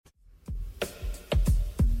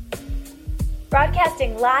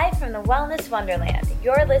Broadcasting live from the Wellness Wonderland,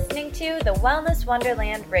 you're listening to the Wellness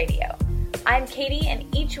Wonderland Radio. I'm Katie, and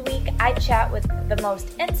each week I chat with the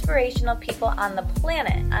most inspirational people on the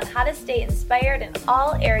planet on how to stay inspired in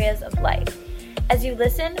all areas of life. As you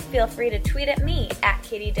listen, feel free to tweet at me at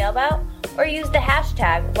Katie Dalebout or use the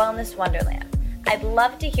hashtag Wellness Wonderland. I'd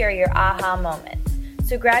love to hear your aha moments.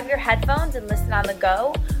 So grab your headphones and listen on the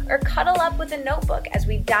go, or cuddle up with a notebook as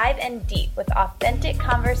we dive in deep with authentic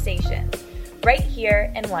conversations right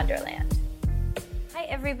here in Wonderland. Hi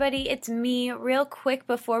everybody, it's me. Real quick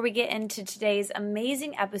before we get into today's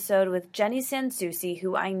amazing episode with Jenny Sansusi,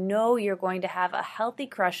 who I know you're going to have a healthy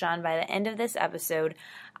crush on by the end of this episode,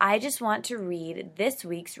 I just want to read this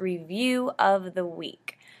week's review of the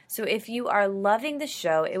week. So if you are loving the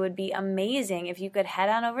show, it would be amazing if you could head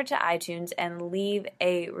on over to iTunes and leave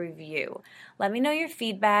a review. Let me know your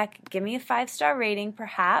feedback, give me a 5-star rating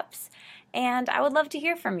perhaps, and I would love to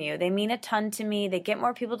hear from you. They mean a ton to me, they get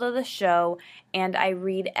more people to the show, and I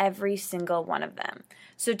read every single one of them.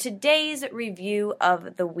 So today's review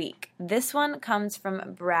of the week, this one comes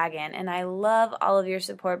from Bragan, and I love all of your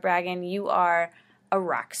support, Bragan. You are a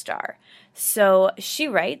rock star. So she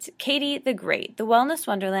writes, Katie the Great, the Wellness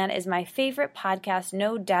Wonderland is my favorite podcast,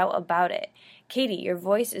 no doubt about it. Katie, your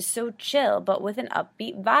voice is so chill, but with an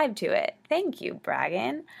upbeat vibe to it. Thank you,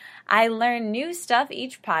 Bragan. I learn new stuff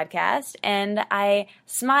each podcast, and I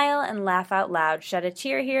smile and laugh out loud, shed a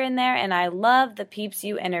tear here and there, and I love the peeps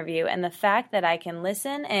you interview and the fact that I can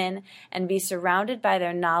listen in and be surrounded by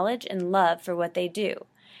their knowledge and love for what they do.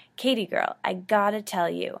 Katie girl, I gotta tell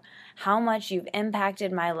you how much you've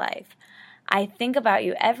impacted my life. I think about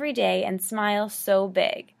you every day and smile so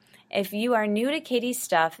big. If you are new to Katie's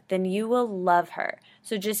stuff, then you will love her.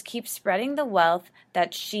 So just keep spreading the wealth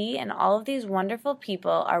that she and all of these wonderful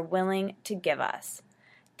people are willing to give us.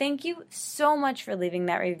 Thank you so much for leaving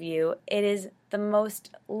that review. It is the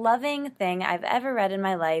most loving thing I've ever read in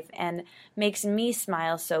my life and makes me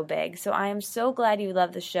smile so big. So I am so glad you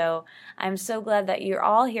love the show. I'm so glad that you're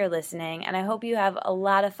all here listening, and I hope you have a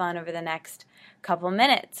lot of fun over the next couple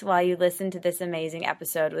minutes while you listen to this amazing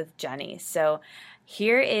episode with Jenny. So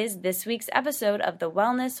here is this week's episode of the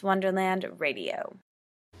Wellness Wonderland Radio.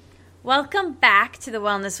 Welcome back to the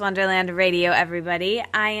Wellness Wonderland Radio, everybody.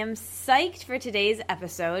 I am psyched for today's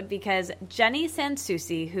episode because Jenny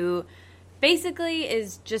Sansusi, who basically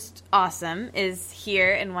is just awesome, is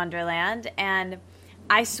here in Wonderland. And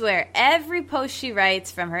I swear, every post she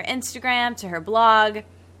writes, from her Instagram to her blog,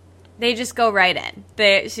 they just go right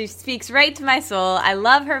in. She speaks right to my soul. I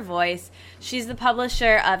love her voice. She's the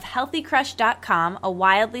publisher of HealthyCrush.com, a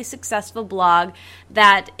wildly successful blog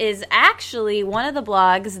that is actually one of the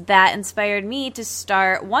blogs that inspired me to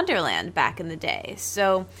start Wonderland back in the day.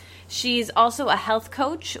 So she's also a health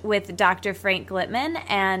coach with Dr. Frank Glitman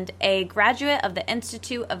and a graduate of the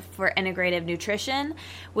Institute for Integrative Nutrition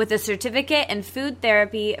with a certificate in food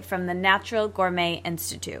therapy from the Natural Gourmet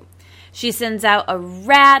Institute. She sends out a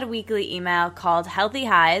rad weekly email called Healthy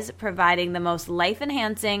Highs, providing the most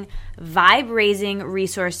life-enhancing, vibe-raising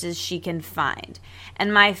resources she can find.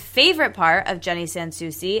 And my favorite part of Jenny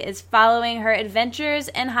Sansusi is following her adventures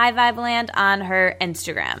in High Vibe Land on her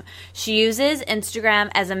Instagram. She uses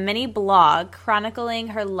Instagram as a mini blog chronicling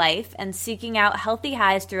her life and seeking out healthy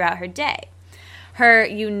highs throughout her day. Her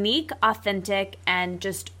unique, authentic, and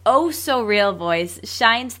just oh-so-real voice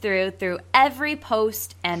shines through every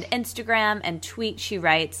post and Instagram and tweet she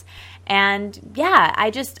writes. And yeah,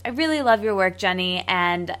 I really love your work, Jenny,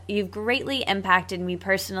 and you've greatly impacted me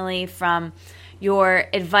personally from your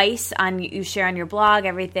advice you share on your blog,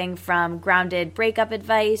 everything from grounded breakup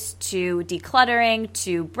advice to decluttering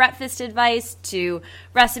to breakfast advice to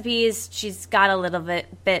recipes. She's got a little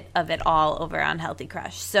bit of it all over on Healthy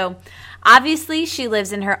Crush. So obviously she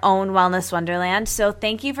lives in her own wellness wonderland. So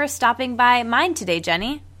thank you for stopping by mine today,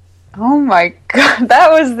 Jenny. Oh my God, that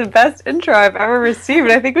was the best intro I've ever received.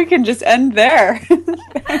 I think we can just end there.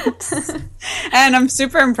 Thanks. And I'm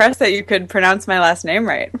super impressed that you could pronounce my last name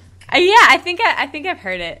right. Yeah, I think I've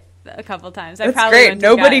heard it a couple times. That's great.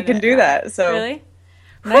 Nobody can do that. So really,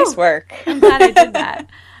 nice work. I'm glad I did that.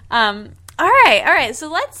 All right. So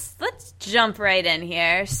let's jump right in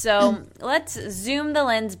here. So let's zoom the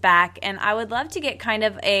lens back, and I would love to get kind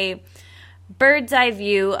of a bird's eye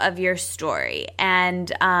view of your story and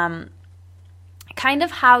kind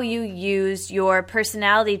of how you use your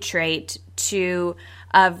personality trait to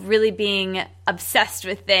really being obsessed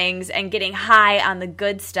with things and getting high on the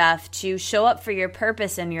good stuff to show up for your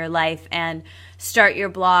purpose in your life and start your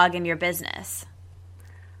blog and your business.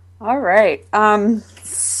 All right.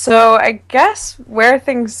 So I guess where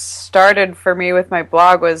things started for me with my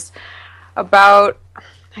blog was about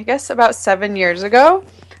I guess about 7 years ago.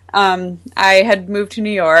 I had moved to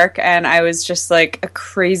New York and I was just like a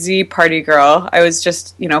crazy party girl. I was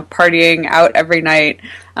just, partying out every night.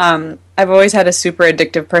 I've always had a super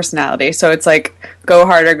addictive personality, so it's like go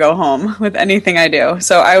hard or go home with anything I do.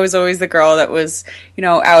 So I was always the girl that was,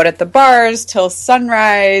 out at the bars till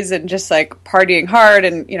sunrise and just like partying hard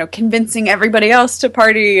and, convincing everybody else to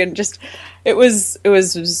party, and just it was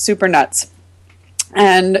super nuts.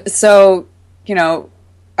 And so,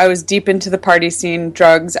 I was deep into the party scene,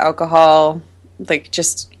 drugs, alcohol, like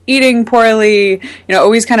just eating poorly,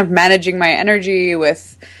 always kind of managing my energy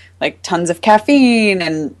with like tons of caffeine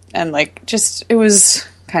and like just, it was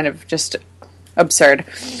kind of just absurd.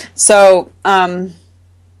 So,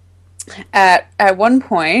 at one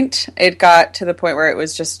point, it got to the point where it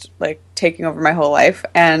was just like taking over my whole life.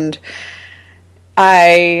 And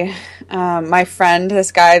my friend,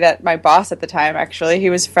 this guy that my boss at the time, actually,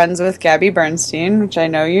 he was friends with Gabby Bernstein, which I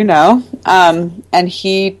know you know. And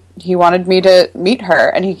he wanted me to meet her,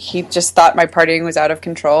 and he just thought my partying was out of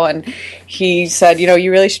control. And he said,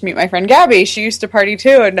 you really should meet my friend Gabby. She used to party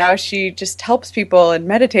too, and now she just helps people and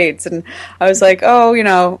meditates. And I was like, oh,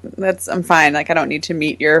 I'm fine. Like, I don't need to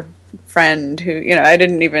meet your friend who,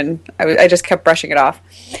 I just kept brushing it off.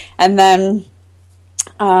 And then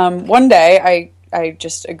one day I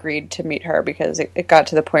just agreed to meet her because it got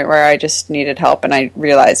to the point where I just needed help, and I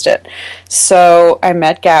realized it. So I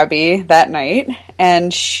met Gabby that night,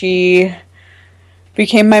 and she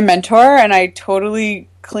became my mentor, and I totally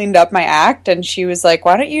cleaned up my act. And she was like,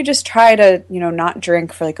 why don't you just try to, not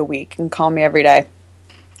drink for like a week and call me every day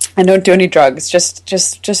and don't do any drugs,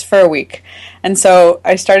 just for a week. And so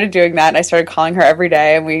I started doing that, and I started calling her every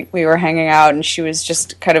day, and we were hanging out, and she was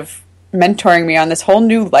just kind of mentoring me on this whole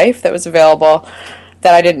new life that was available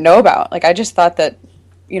that I didn't know about. Like, I just thought that,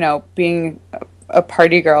 being a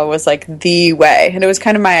party girl was like the way, and it was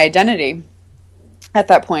kind of my identity at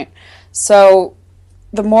that point. So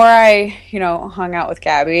the more I, hung out with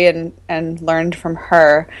Gabby and learned from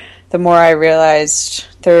her, the more I realized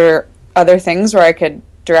there are other things where I could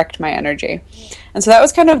direct my energy. And so that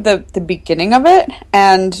was kind of the beginning of it.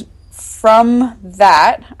 And from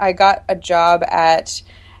that, I got a job at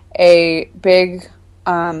a big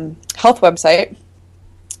health website.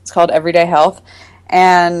 It's called Everyday Health.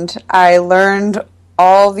 And I learned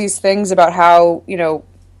all these things about how,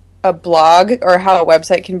 a blog or how a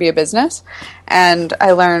website can be a business. And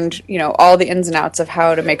I learned, all the ins and outs of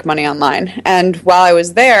how to make money online. And while I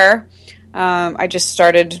was there, I just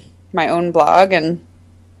started my own blog, and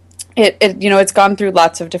it's gone through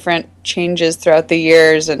lots of different changes throughout the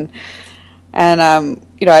years, and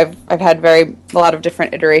I've had a lot of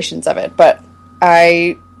different iterations of it, but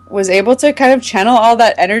I was able to kind of channel all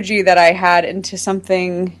that energy that I had into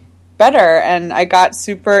something better, and I got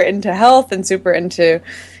super into health and super into,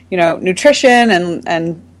 nutrition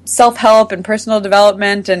and self-help and personal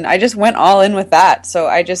development, and I just went all in with that. So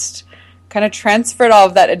I just kind of transferred all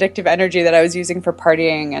of that addictive energy that I was using for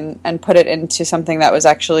partying and put it into something that was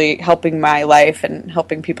actually helping my life and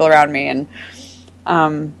helping people around me. And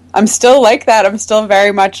I'm still like that. I'm still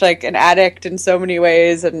very much like an addict in so many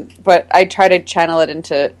ways, but I try to channel it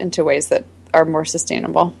into ways that are more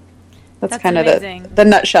sustainable. That's kind amazing. Of the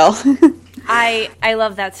nutshell. I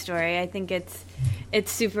love that story. I think it's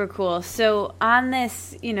super cool. So on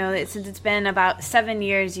this, since it's been about 7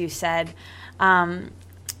 years, you said,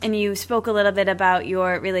 and you spoke a little bit about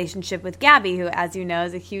your relationship with Gabby, who, as you know,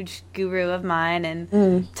 is a huge guru of mine,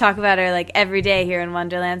 and talk about her like every day here in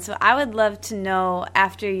Wonderland. So I would love to know,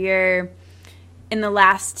 after you're in the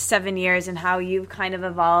last 7 years and how you've kind of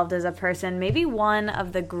evolved as a person, maybe one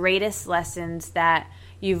of the greatest lessons that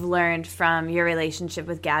you've learned from your relationship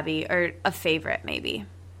with Gabby, or a favorite maybe.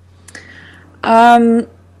 I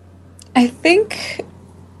think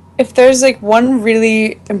if there's like one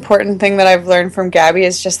really important thing that I've learned from Gabby,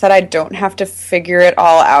 is just that I don't have to figure it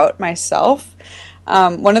all out myself.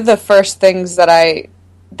 One of the first things that I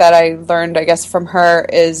learned, I guess, from her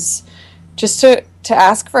is just to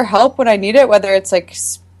ask for help when I need it, whether it's like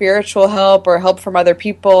spiritual help or help from other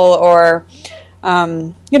people, or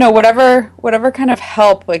whatever kind of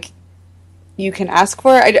help like you can ask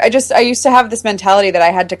for. I used to have this mentality that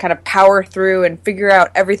I had to kind of power through and figure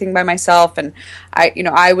out everything by myself, and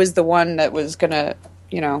I was the one that was gonna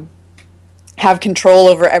have control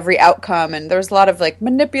over every outcome, and there was a lot of like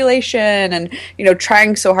manipulation and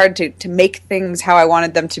trying so hard to make things how I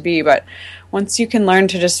wanted them to be. But once you can learn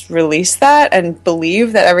to just release that and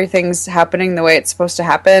believe that everything's happening the way it's supposed to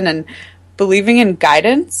happen, and believing in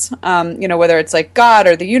guidance, whether it's like God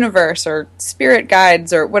or the universe or spirit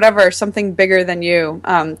guides or whatever, something bigger than you,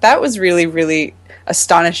 that was really, really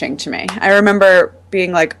astonishing to me. I remember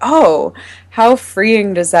being like, oh, how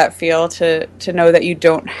freeing does that feel to know that you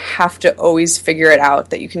don't have to always figure it out,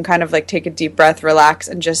 that you can kind of like take a deep breath, relax,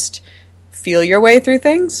 and just feel your way through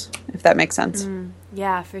things, if that makes sense.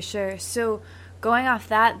 Yeah, for sure. So going off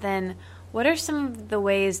that then, what are some of the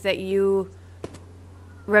ways that you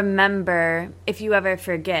remember if you ever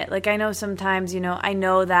forget? Like, I know sometimes, I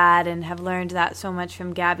know that and have learned that so much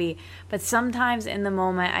from Gabby, but sometimes in the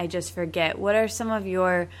moment I just forget. What are some of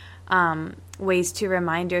your ways to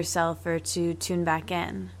remind yourself or to tune back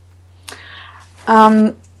in?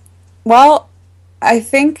 Well, I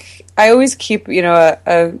think I always keep,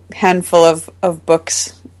 a handful of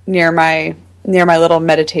books near my little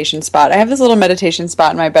meditation spot. I have this little meditation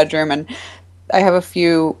spot in my bedroom, and I have a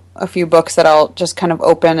few books that I'll just kind of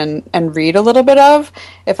open and read a little bit of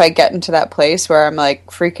if I get into that place where I'm like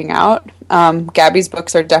freaking out. Gabby's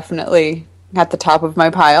books are definitely at the top of my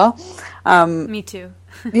pile. Me too.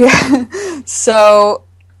 Yeah. So,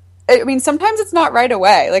 I mean, sometimes it's not right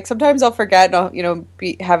away. Like sometimes I'll forget and I'll,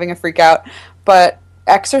 be having a freak out, but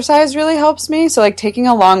exercise really helps me. So like taking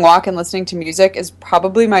a long walk and listening to music is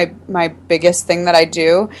probably my biggest thing that I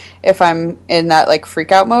do if I'm in that like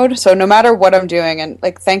freak out mode. So no matter what I'm doing, and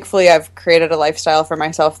like thankfully I've created a lifestyle for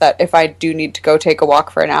myself that if I do need to go take a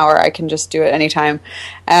walk for an hour, I can just do it anytime.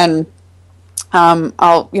 And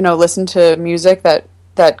I'll listen to music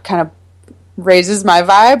that kind of raises my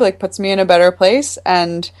vibe, like puts me in a better place.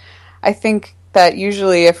 And I think that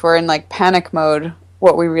usually if we're in like panic mode,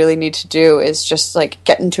 what we really need to do is just like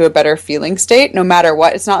get into a better feeling state no matter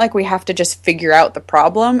what. It's not like we have to just figure out the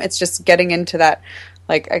problem. It's just getting into that,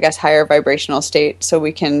 like, I guess, higher vibrational state so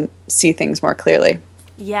we can see things more clearly.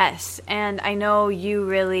 Yes, and I know you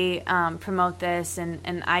really promote this,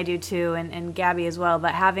 and I do too, and Gabby as well,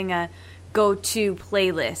 but having a go-to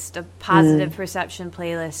playlist, a positive perception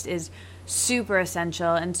playlist is super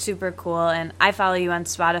essential and super cool. And I follow you on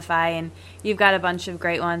Spotify, and you've got a bunch of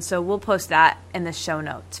great ones, so we'll post that in the show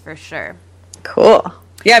notes for sure. Cool.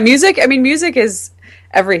 Yeah, music is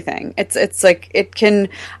everything. It's like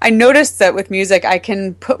I noticed that with music I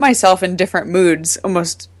can put myself in different moods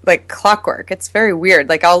almost like clockwork. It's very weird.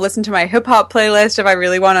 Like I'll listen to my hip hop playlist if I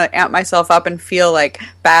really want to amp myself up and feel like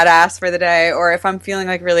badass for the day, or if I'm feeling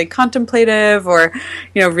like really contemplative or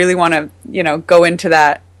really want to go into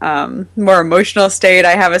that more emotional state,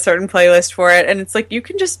 I have a certain playlist for it. And it's like you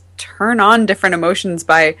can just turn on different emotions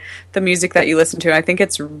by the music that you listen to. And I think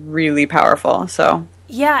it's really powerful. So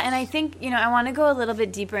yeah, and I think, I want to go a little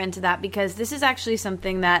bit deeper into that because this is actually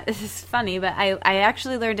something that, this is funny, but I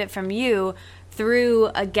actually learned it from you through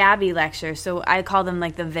a Gabby lecture. So I call them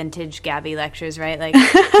like the vintage Gabby lectures, right? Like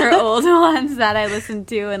her old ones that I listened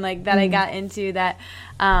to and like that I got into that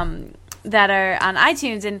are on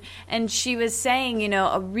iTunes, and she was saying,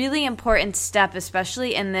 a really important step,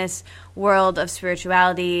 especially in this world of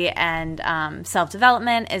spirituality and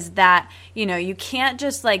self-development, is that, you can't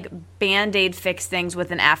just like Band-Aid fix things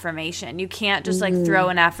with an affirmation. You can't just like throw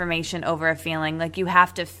an affirmation over a feeling. Like you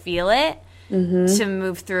have to feel it to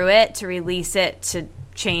move through it, to release it, to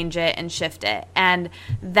change it and shift it. And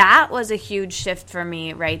that was a huge shift for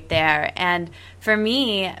me right there. And for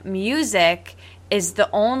me, music is the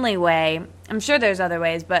only way. I'm sure there's other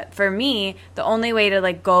ways, but for me, the only way to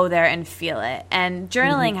like go there and feel it. And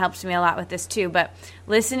journaling helps me a lot with this too. But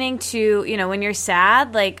listening to, when you're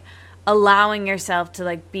sad, like allowing yourself to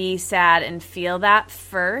like be sad and feel that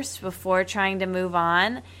first before trying to move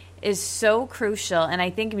on is so crucial. And I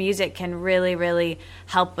think music can really, really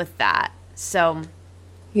help with that. So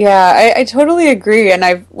yeah, I totally agree.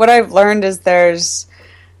 And what I've learned is there's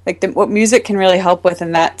like what music can really help with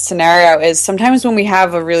in that scenario is sometimes when we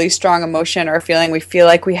have a really strong emotion or feeling, we feel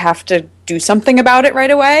like we have to do something about it right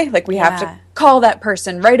away. Like we have to call that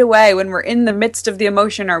person right away when we're in the midst of the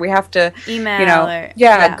emotion, or we have to email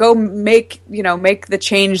go make the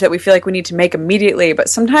change that we feel like we need to make immediately. But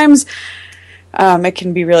sometimes it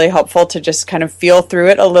can be really helpful to just kind of feel through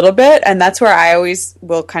it a little bit. And that's where I always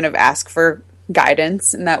will kind of ask for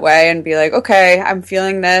guidance in that way and be like, okay, I'm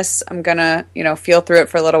feeling this. I'm gonna, feel through it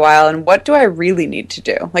for a little while. And what do I really need to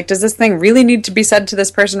do? Like, does this thing really need to be said to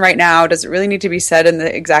this person right now? Does it really need to be said in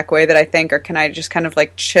the exact way that I think? Or can I just kind of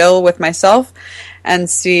like chill with myself and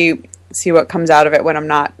see what comes out of it when I'm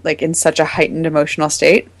not like in such a heightened emotional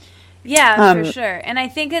state? Yeah, for sure. And I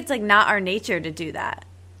think it's like not our nature to do that.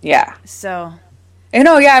 Yeah. So,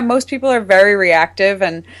 most people are very reactive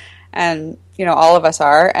and all of us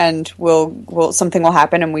are, and we'll something will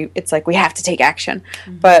happen and it's like we have to take action.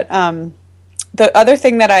 But the other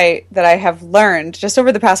thing that I have learned just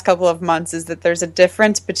over the past couple of months is that there's a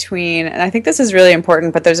difference between, and I think this is really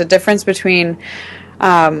important, but there's a difference between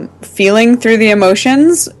feeling through the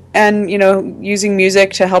emotions and, you know, using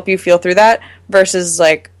music to help you feel through that versus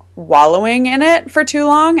like wallowing in it for too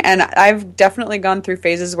long. And I've definitely gone through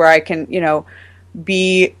phases where I can, you know,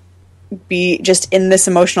 be just in this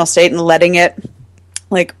emotional state and letting it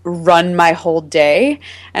like run my whole day.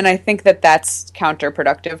 And I think that that's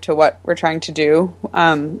counterproductive to what we're trying to do.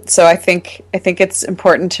 So I think it's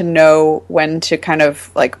important to know when to kind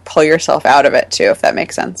of like pull yourself out of it too, if that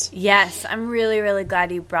makes sense. Yes, I'm really, really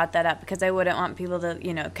glad you brought that up, because I wouldn't want people to,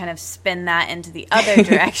 you know, kind of spin that into the other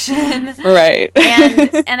direction. Right.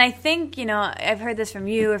 And I think, you know, I've heard this from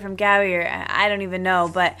you or from Gabby, or I don't even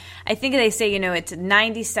know, but I think they say, you know, it's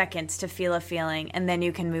 90 seconds to feel a feeling and then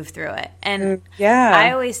you can move through it. And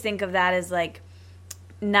I always think of that as like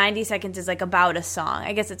 90 seconds is like about a song.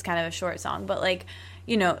 I guess it's kind of a short song, but like,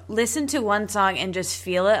 you know, listen to one song and just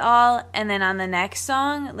feel it all, and then on the next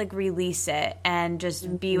song, like release it and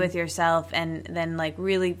just be with yourself, and then like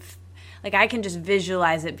really, like I can just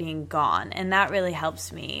visualize it being gone, and that really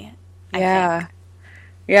helps me. I think.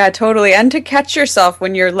 Yeah, totally. And to catch yourself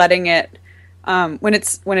when you're letting it, when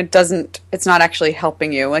it's not actually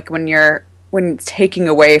helping you, like when it's taking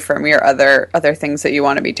away from your other things that you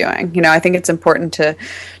want to be doing. You know, I think it's important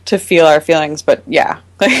to feel our feelings, but yeah,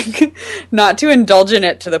 like not to indulge in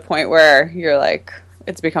it to the point where you're like,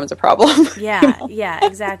 it becomes a problem. Yeah, you know? Yeah,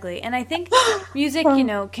 exactly. And I think music, you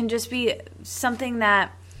know, can just be something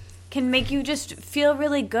that can make you just feel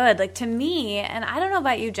really good. Like to me, and I don't know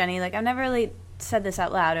about you, Jenny, like I've never really said this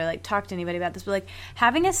out loud or like talked to anybody about this, but like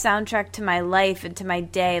having a soundtrack to my life and to my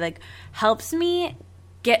day like helps me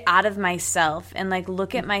get out of myself and like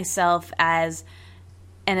look at myself as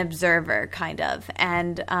an observer kind of,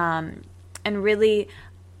 and really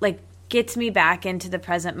like gets me back into the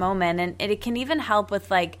present moment. And it can even help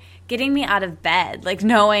with like getting me out of bed, like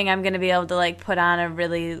knowing I'm going to be able to like put on a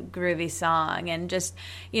really groovy song, and just,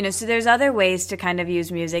 you know, so there's other ways to kind of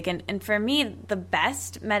use music. And for me, the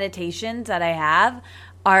best meditations that I have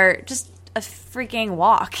are just a freaking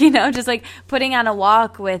walk, you know, just like putting on a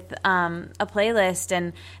walk with a playlist,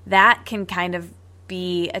 and that can kind of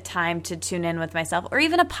be a time to tune in with myself, or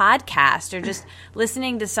even a podcast, or just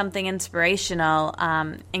listening to something inspirational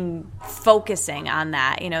and focusing on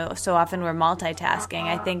that. You know, so often we're multitasking,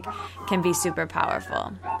 I think can be super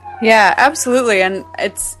powerful. Yeah, absolutely. And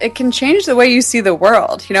it can change the way you see the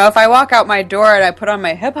world. You know, if I walk out my door and I put on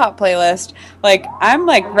my hip hop playlist, like I'm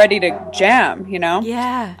like ready to jam, you know?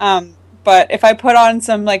 Yeah. But if I put on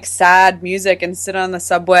some like sad music and sit on the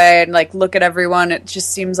subway and like look at everyone, it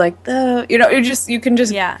just seems like you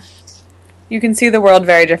can see the world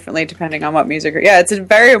very differently depending on what music. Yeah, it's a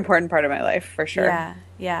very important part of my life for sure.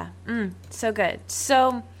 Yeah. So good.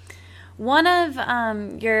 So one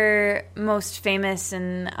of your most famous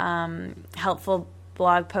and helpful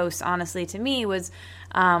blog posts, honestly, to me was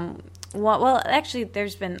well, actually,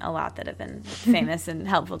 there's been a lot that have been famous and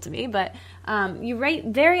helpful to me, but you write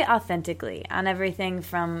very authentically on everything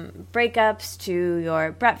from breakups to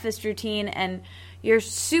your breakfast routine, and you're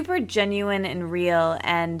super genuine and real,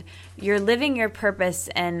 and you're living your purpose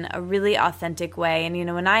in a really authentic way. And, you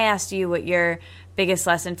know, when I asked you what your biggest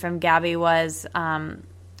lesson from Gabby was,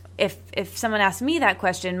 if someone asked me that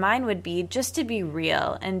question, mine would be just to be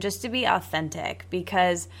real and just to be authentic,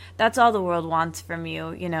 because that's all the world wants from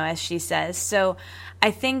you, you know, as she says. So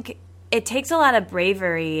I think it takes a lot of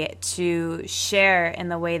bravery to share in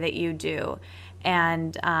the way that you do.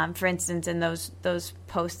 And for instance, in those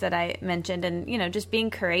posts that I mentioned, and, you know, just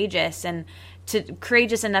being courageous and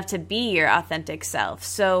courageous enough to be your authentic self.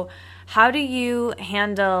 So how do you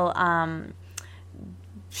handle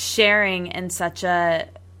sharing in such a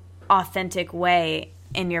authentic way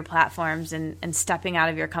in your platforms and stepping out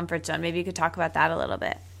of your comfort zone? Maybe you could talk about that a little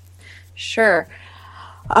bit. Sure.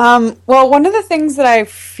 Well, one of the things that I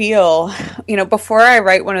feel, you know, before I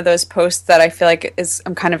write one of those posts that I feel like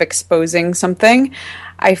I'm kind of exposing something,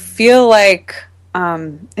 I feel like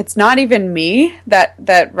it's not even me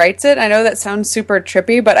that writes it. I know that sounds super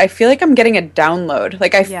trippy, but I feel like I'm getting a download.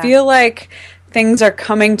 Like I feel like things are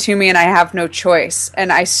coming to me and I have no choice, and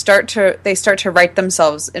they start to write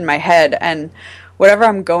themselves in my head, and whatever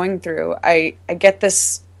I'm going through, I get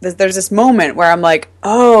there's this moment where I'm like,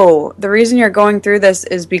 oh, the reason you're going through this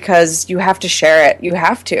is because you have to share it. You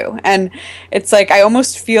have to. And it's like, I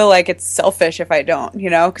almost feel like it's selfish if I don't, you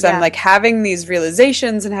know, because I'm like having these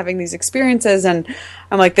realizations and having these experiences, and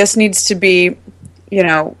I'm like, this needs to be, you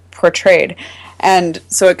know, portrayed. And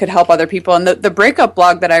so it could help other people. And the breakup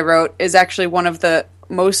blog that I wrote is actually one of the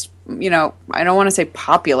most, you know, I don't want to say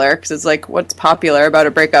popular, because it's like, what's popular about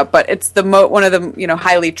a breakup? But it's one of the, you know,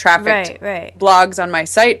 highly trafficked blogs on my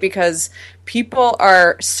site, because people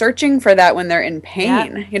are searching for that when they're in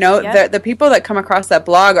pain. Yep. You know, Yep. the people that come across that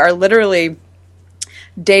blog are literally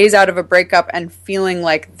days out of a breakup and feeling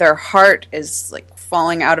like their heart is like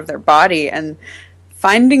falling out of their body, and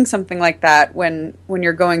finding something like that when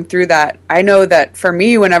you're going through that. I know that for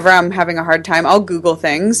me, whenever I'm having a hard time, I'll Google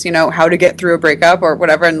things, you know, how to get through a breakup or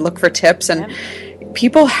whatever, and look for tips. And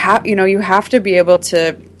people have, you know, you have to be able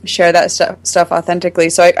to share that stuff authentically.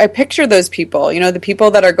 So I picture those people, you know, the people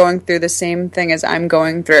that are going through the same thing as I'm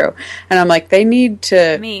going through, and I'm like, they need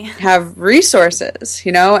to have resources,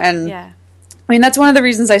 you know. And I mean, that's one of the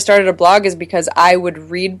reasons I started a blog, is because I would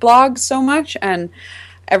read blogs so much, and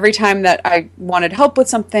every time that I wanted help with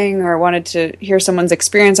something or wanted to hear someone's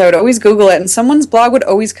experience, I would always Google it, and someone's blog would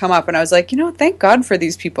always come up, and I was like, you know, thank God for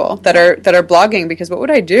these people that are blogging, because what would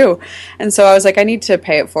I do? And so I was like, I need to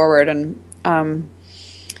pay it forward. And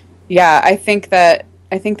I think that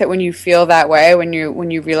when you feel that way, when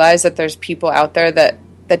you realize that there's people out there that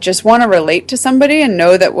just want to relate to somebody and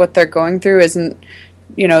know that what they're going through isn't,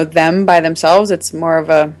 you know, them by themselves, it's more of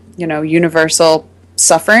a, you know, universal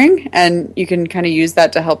suffering, and you can kind of use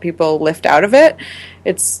that to help people lift out of it.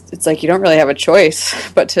 It's like you don't really have a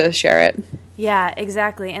choice but to share it. Yeah,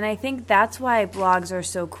 exactly. And I think that's why blogs are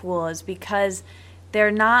so cool, is because they're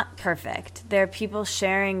not perfect. They're people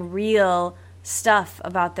sharing real stuff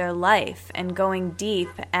about their life and going deep,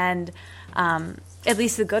 and at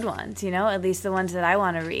least the good ones, you know, at least the ones that I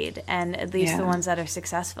want to read, and at least the ones that are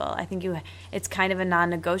successful. I think it's kind of a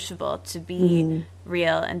non-negotiable to be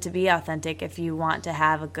real and to be authentic if you want to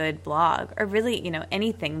have a good blog, or really, you know,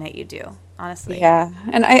 anything that you do, honestly. Yeah,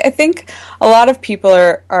 and I think a lot of people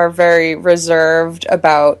are very reserved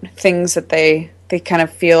about things that they kind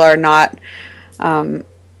of feel are not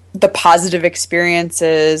the positive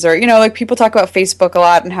experiences, or, you know, like people talk about Facebook a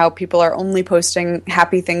lot and how people are only posting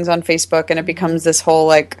happy things on Facebook, and it becomes this whole,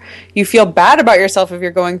 like, you feel bad about yourself if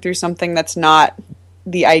you're going through something that's not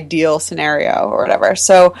the ideal scenario or whatever.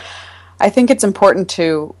 So I think it's important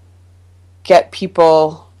to get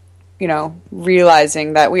people, you know,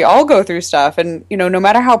 realizing that we all go through stuff, and, you know, no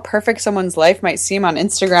matter how perfect someone's life might seem on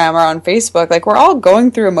Instagram or on Facebook, like, we're all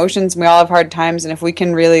going through emotions and we all have hard times, and if we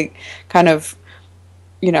can really kind of,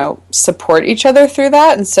 you know, support each other through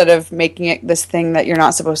that instead of making it this thing that you're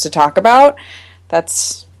not supposed to talk about,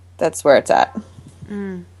 that's where it's at.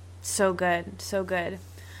 So good. So good.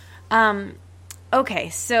 Okay,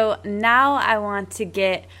 so now I want to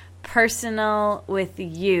get personal with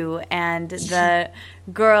you and the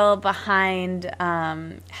girl behind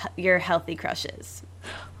your Healthy Crushes.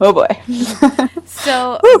 Oh boy.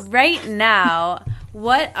 So right now,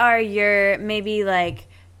 what are your maybe like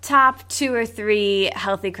top 2 or 3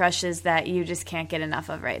 healthy crushes that you just can't get enough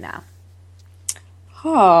of right now?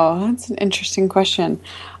 Oh, that's an interesting question.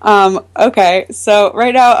 Okay, so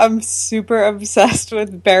right now I'm super obsessed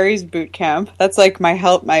with Barry's Boot Camp. That's like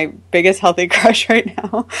my biggest healthy crush right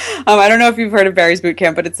now. I don't know if you've heard of Barry's Boot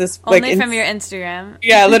Camp, but it's this only from your Instagram.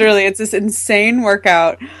 Yeah, literally, it's this insane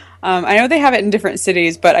workout. I know they have it in different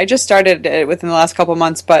cities, but I just started it within the last couple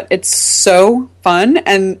months, but it's so fun.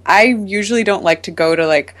 And I usually don't like to go to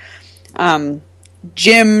like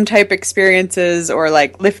gym type experiences or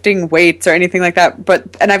like lifting weights or anything like that.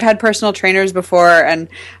 And I've had personal trainers before, and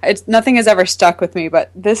nothing has ever stuck with me,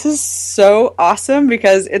 but this is so awesome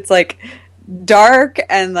because it's like dark,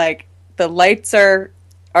 and like the lights are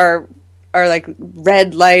like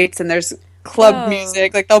red lights, and there's club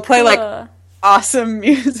music. Like they'll play like awesome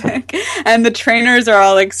music, and the trainers are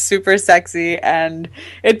all like super sexy, and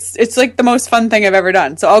it's like the most fun thing I've ever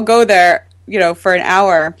done. So I'll go there, you know, for an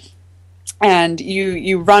hour, and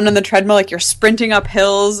you run on the treadmill, like you're sprinting up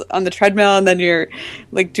hills on the treadmill, and then you're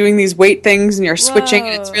like doing these weight things, and you're switching,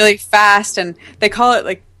 and it's really fast, and they call it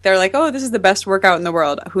like, they're like, oh, this is the best workout in the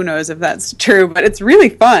world. Who knows if that's true, but it's really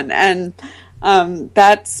fun, and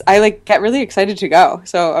I like get really excited to go.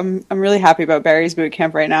 So I'm really happy about Barry's Boot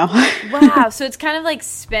Camp right now. Wow. So it's kind of like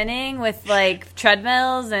spinning with like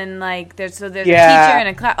treadmills, and like there's a teacher and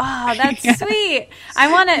a class. Oh, that's sweet.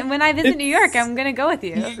 I want to, when I visit New York, I'm going to go with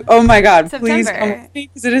you. Oh my God. Please come with me,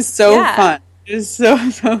 because it is so fun. It is so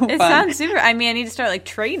fun. It sounds super. I mean, I need to start like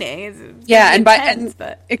training.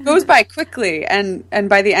 It goes by quickly, and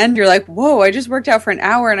by the end you're like, whoa, I just worked out for an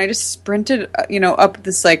hour, and I just sprinted, you know, up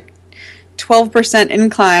this like 12%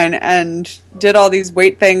 incline and did all these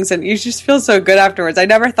weight things, and you just feel so good afterwards. I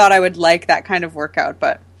never thought I would like that kind of workout,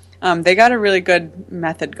 but they got a really good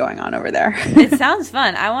method going on over there. It sounds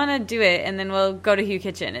fun. I want to do it, and then we'll go to Hugh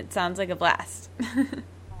Kitchen. It sounds like a blast.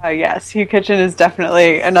 Yes, Hugh Kitchen is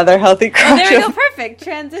definitely another healthy crush. Oh, there we go. Perfect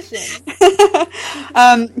transition.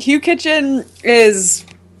 Hugh Kitchen is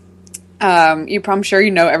I'm sure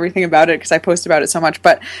you know everything about it because I post about it so much.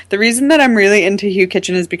 But the reason that I'm really into Hue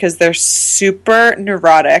Kitchen is because they're super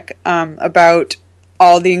neurotic about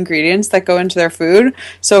all the ingredients that go into their food.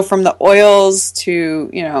 So from the oils to,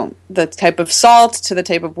 the type of salt to the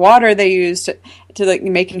type of water they use to like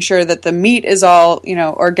making sure that the meat is all,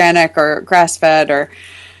 organic or grass-fed or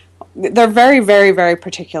they're very, very, very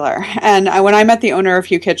particular. And when I met the owner of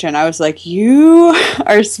Hue Kitchen, I was like, you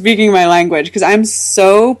are speaking my language because I'm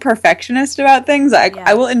so perfectionist about things.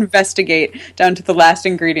 I will investigate down to the last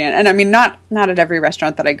ingredient. And I mean, not at every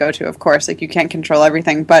restaurant that I go to, of course, like you can't control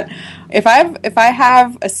everything. But if I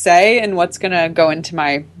have a say in what's going to go into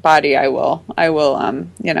my body, I will,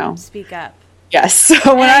 speak up. Yes.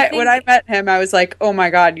 So when I met him, I was like, oh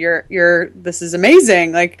my God, this is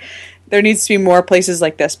amazing. Like, there needs to be more places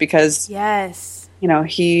like this because, yes, they're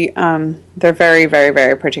very, very,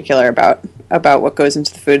 very particular about what goes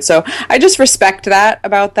into the food. So I just respect that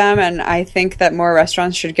about them, and I think that more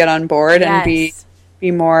restaurants should get on board and be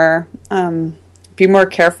more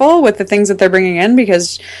careful with the things that they're bringing in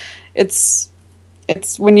because it's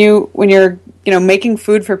when you're making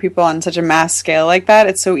food for people on such a mass scale like that,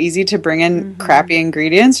 it's so easy to bring in crappy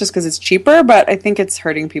ingredients just because it's cheaper, but I think it's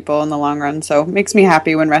hurting people in the long run. So it makes me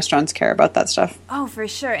happy when restaurants care about that stuff. Oh, for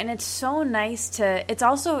sure. And it's so nice it's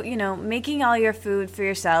also, making all your food for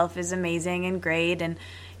yourself is amazing and great. And,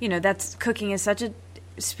 that's cooking is such a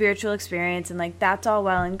spiritual experience and like that's all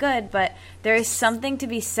well and good, but there is something to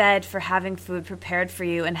be said for having food prepared for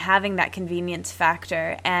you and having that convenience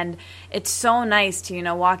factor. And it's so nice to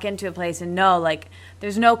walk into a place and know like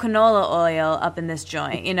there's no canola oil up in this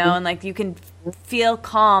joint, and like you can feel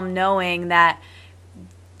calm knowing that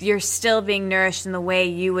you're still being nourished in the way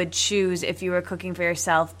you would choose if you were cooking for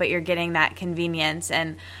yourself, but you're getting that convenience.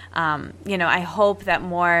 And I hope that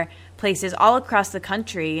more places all across the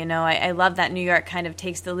country, I love that New York kind of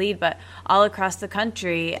takes the lead, but all across the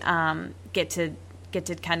country get to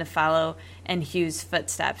kind of follow in Hue's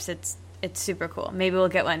footsteps. It's super cool.Maybe we'll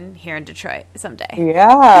get one here in Detroit someday.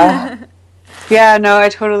 Yeah. Yeah, no, I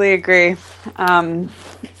totally agree.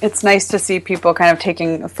 It's nice to see people kind of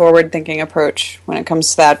taking a forward-thinking approach when it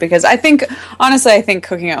comes to that because I think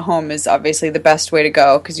cooking at home is obviously the best way to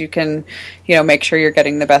go because you can, make sure you're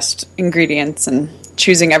getting the best ingredients and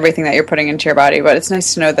choosing everything that you're putting into your body. But it's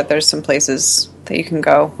nice to know that there's some places that you can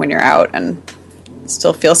go when you're out and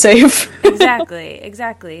still feel safe.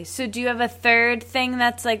 Exactly. So do you have a third thing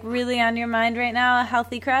that's like really on your mind right now, a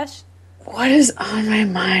healthy crush? What is on my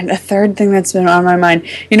mind? A third thing that's been on my mind.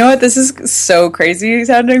 You know what? This is so crazy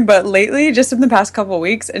sounding, but lately, just in the past couple of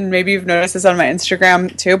weeks, and maybe you've noticed this on my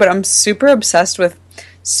Instagram too, but I'm super obsessed with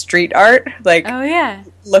street art. Like, oh yeah,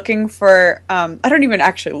 looking for, I don't even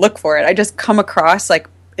actually look for it. I just come across like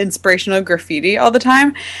inspirational graffiti all the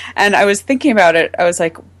time. And I was thinking about it. I was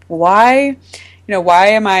like, why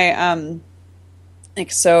am I,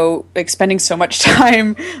 spending so much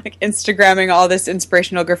time like Instagramming all this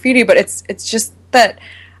inspirational graffiti, but it's just that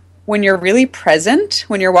when you're really present,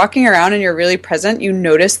 when you're walking around and you're really present, you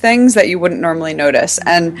notice things that you wouldn't normally notice.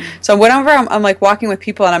 And so whenever I'm like walking with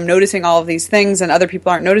people and I'm noticing all of these things and other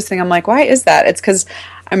people aren't noticing, I'm like, why is that? It's because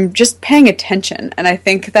I'm just paying attention. And I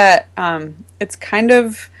think that it's kind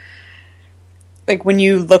of like when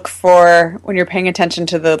you're paying attention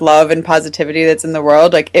to the love and positivity that's in the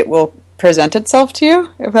world, like it will present itself to you,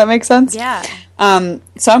 if that makes sense. Yeah.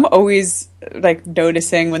 So I'm always like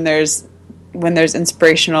noticing when there's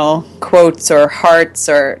inspirational quotes or hearts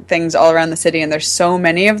or things all around the city, and there's so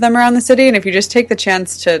many of them around the city. And if you just take the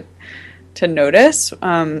chance to notice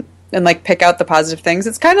and like pick out the positive things,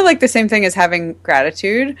 it's kind of like the same thing as having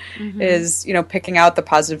gratitude, is picking out the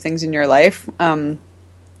positive things in your life.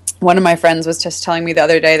 One of my friends was just telling me the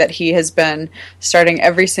other day that he has been starting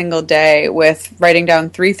every single day with writing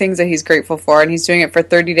down 3 things that he's grateful for, and he's doing it for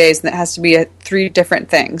 30 days, and it has to be 3 different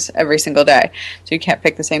things every single day. So you can't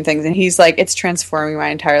pick the same things. And he's like, it's transforming my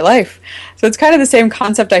entire life. So it's kind of the same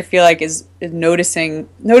concept, I feel like, is noticing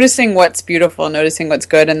what's beautiful, noticing what's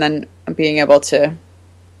good, and then being able to,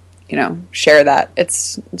 share that.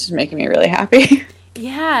 It's just making me really happy.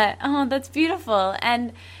 Yeah. Oh, that's beautiful.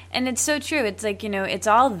 And it's so true. It's like, it's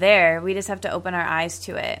all there. We just have to open our eyes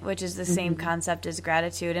to it, which is the same concept as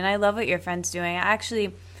gratitude. And I love what your friend's doing.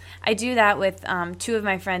 I do that with 2 of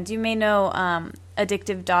my friends. You may know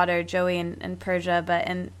Addictive Daughter, Joey and Persia,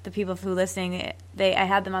 and the people who are listening, I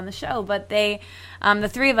had them on the show. But they, the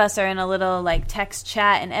 3 of us are in a little like text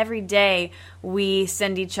chat, and every day we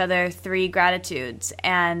send each other 3 gratitudes,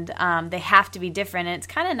 and they have to be different. And it's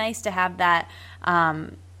kind of nice to have that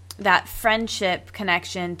that friendship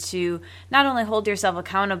connection to not only hold yourself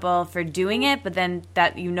accountable for doing it, but then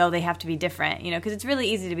that they have to be different, because it's really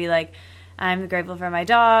easy to be like, I'm grateful for my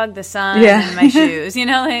dog, the sun, and my shoes,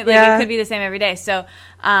 it could be the same every day. So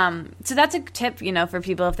so that's a tip, for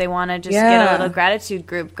people if they want to just get a little gratitude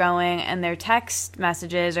group going and their text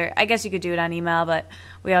messages, or I guess you could do it on email, but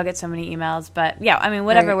we all get so many emails. But yeah, I mean,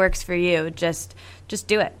 whatever works for you, just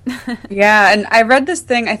do it. Yeah, and I read this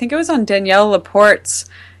thing, I think it was on Danielle Laporte's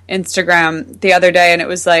Instagram the other day, and it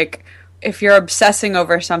was like, if you're obsessing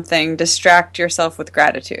over something, distract yourself with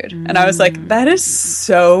gratitude. And I was like, that is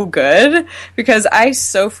so good, because I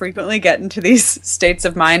so frequently get into these states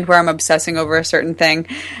of mind where I'm obsessing over a certain thing,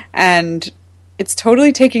 and it's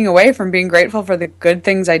totally taking away from being grateful for the good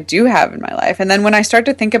things I do have in my life. And then when I start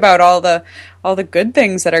to think about all the good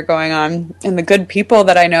things that are going on and the good people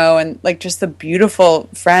that I know, and like just the beautiful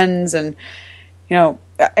friends, and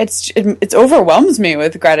it overwhelms me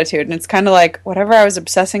with gratitude, and it's kind of like whatever I was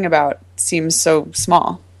obsessing about seems so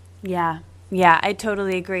small. Yeah, I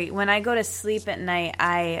totally agree. When I go to sleep at night,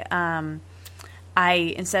 I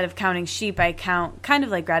instead of counting sheep, I count kind of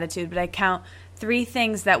like gratitude, but I count 3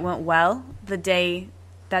 things that went well the day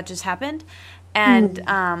that just happened. And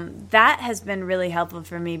that has been really helpful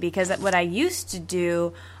for me, because what I used to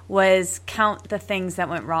do was count the things that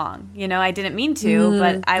went wrong. I didn't mean to,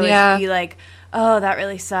 but I would be like, oh, that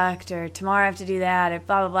really sucked, or tomorrow I have to do that, or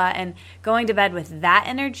blah, blah, blah. And going to bed with that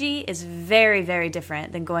energy is very, very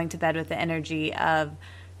different than going to bed with the energy of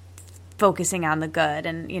focusing on the good.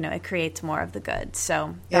 And, it creates more of the good.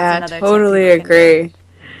 So that's another totally agree.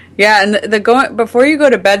 Yeah, and the before you go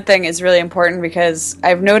to bed thing is really important, because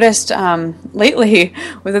I've noticed lately,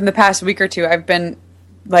 within the past week or two, I've been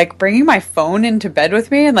like bringing my phone into bed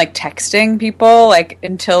with me and like texting people like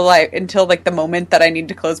until like the moment that I need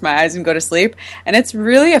to close my eyes and go to sleep, and it's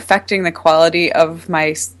really affecting the quality of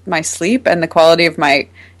my sleep and the quality of my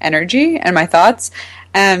energy and my thoughts.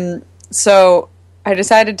 And so I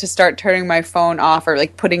decided to start turning my phone off, or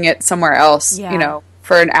like putting it somewhere else,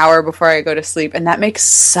 for an hour before I go to sleep. And that makes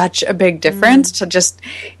such a big difference to just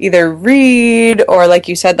either read, or like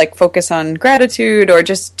you said, like focus on gratitude, or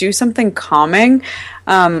just do something calming.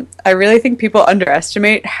 I really think people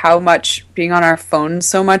underestimate how much being on our phones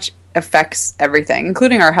so much affects everything,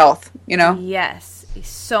 including our health, Yes,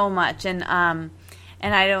 so much. And I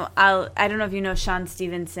don't know if you know Sean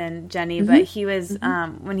Stevenson, Jenny, but he was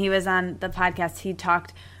when he was on the podcast, he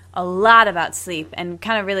talked a lot about sleep and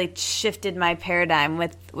kind of really shifted my paradigm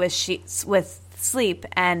with sleep.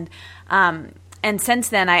 And since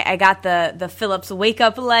then, I got the Philips wake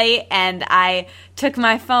up light, and I took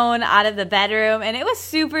my phone out of the bedroom, and it was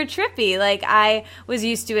super trippy. Like, I was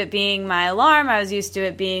used to it being my alarm. I was used to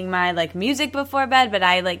it being my like music before bed, but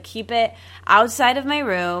I like keep it outside of my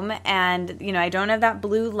room, and I don't have that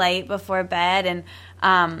blue light before bed.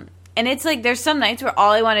 And it's like there's some nights where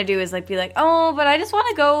all I want to do is like be like, oh, but I just want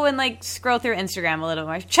to go and like scroll through Instagram a little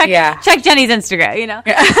more. Check Jenny's Instagram,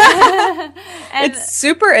 Yeah. And it's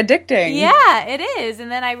super addicting. Yeah, it is. And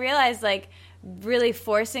then I realized like really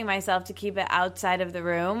forcing myself to keep it outside of the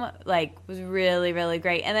room like was really, really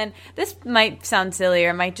great. And then this might sound silly,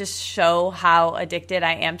 or might just show how addicted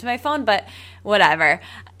I am to my phone, but whatever.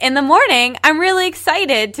 In the morning, I'm really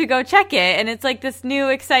excited to go check it, and it's like this new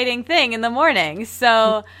exciting thing in the morning.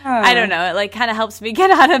 So I don't know, it like kind of helps me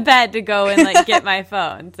get out of bed to go and like get my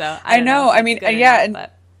phone. So I know. I mean, yeah. Enough,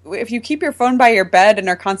 and if you keep your phone by your bed and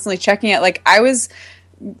are constantly checking it, like I was,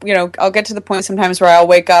 I'll get to the point sometimes where I'll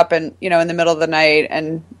wake up and, in the middle of the night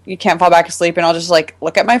and you can't fall back asleep, and I'll just like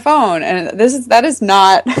look at my phone, and that is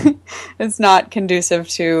not, it's not conducive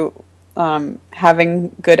to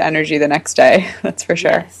having good energy the next day. That's for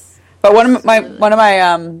sure. Yes, but one of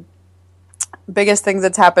my biggest things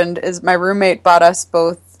that's happened is my roommate bought us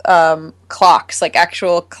both clocks, like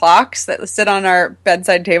actual clocks that sit on our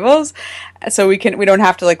bedside tables, so we don't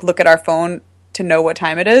have to like look at our phone to know what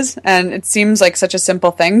time it is. And it seems like such a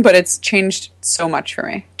simple thing, but it's changed so much for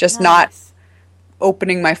me. Just not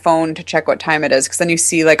opening my phone to check what time it is, because then you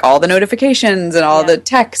see like all the notifications and all the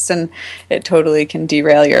texts, and it totally can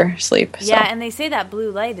derail your sleep. Yeah, and they say that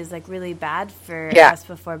blue light is like really bad for us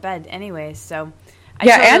before bed anyway, so I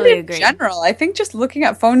totally agree. In general, I think just looking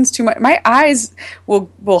at phones too much, my eyes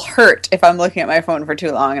will hurt if I'm looking at my phone for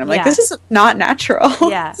too long, and I'm like, this is not natural.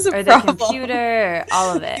 Yeah, this is a problem. The computer, or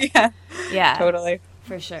all of it. Yeah, totally,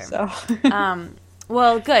 for sure. So,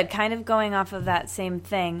 well, good. Kind of going off of that same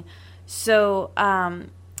thing. So,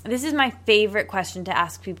 this is my favorite question to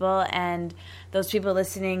ask people, and those people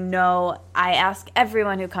listening know I ask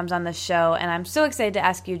everyone who comes on the show, and I'm so excited to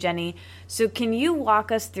ask you, Jenny. So can you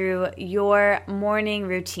walk us through your morning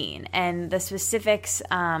routine and the specifics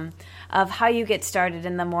of how you get started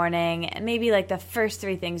in the morning, and maybe like the first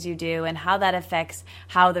 3 things you do and how that affects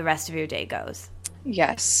how the rest of your day goes?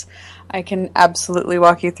 Yes, I can absolutely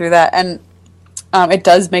walk you through that. And it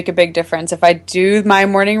does make a big difference. If I do my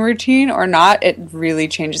morning routine or not, it really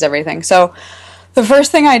changes everything. So the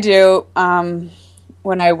first thing I do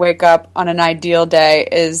when I wake up on an ideal day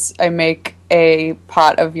is I make a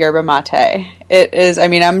pot of yerba mate. It is, I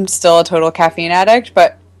mean, I'm still a total caffeine addict,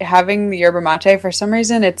 but having the yerba mate, for some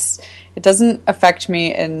reason, it doesn't affect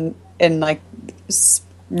me in like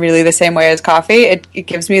really the same way as coffee. It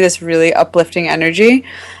gives me this really uplifting energy.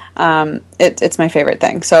 It's my favorite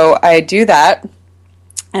thing. So I do that.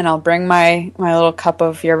 And I'll bring my little cup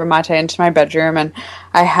of yerba mate into my bedroom, and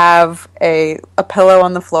I have a pillow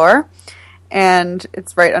on the floor, and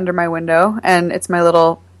it's right under my window, and it's my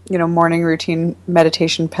little, morning routine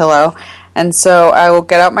meditation pillow. And so I will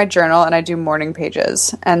get out my journal, and I do morning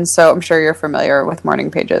pages. And so I'm sure you're familiar with morning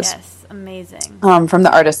pages. Yes, amazing. From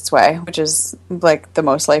The Artist's Way, which is like the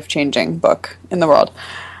most life-changing book in the world.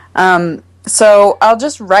 So I'll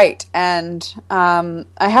just write, and I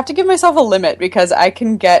have to give myself a limit, because I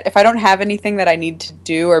can get, if I don't have anything that I need to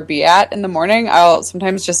do or be at in the morning, I'll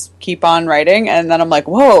sometimes just keep on writing, and then I'm like,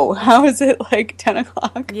 whoa, how is it like 10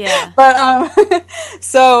 o'clock? Yeah. But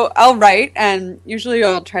so I'll write, and usually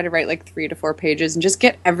I'll try to write like 3 to 4 pages and just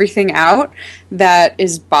get everything out that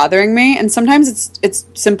is bothering me. And sometimes it's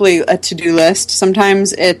simply a to-do list.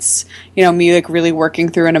 Sometimes it's, me like really working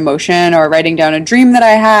through an emotion, or writing down a dream that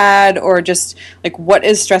I had, or just like what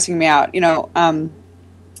is stressing me out.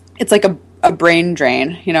 It's like a brain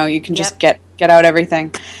drain. You can just get out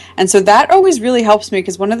everything. And so that always really helps me,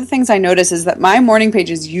 because one of the things I notice is that my morning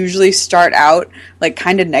pages usually start out like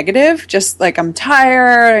kind of negative, just like I'm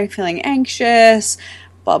tired, I'm feeling anxious,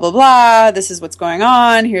 blah, blah, blah. This is what's going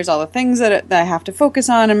on. Here's all the things that I have to focus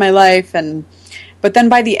on in my life. But then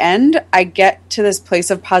by the end, I get to this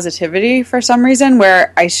place of positivity for some reason,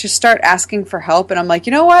 where I just start asking for help. And I'm like,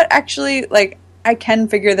 you know what? Actually, like, I can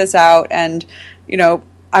figure this out. And,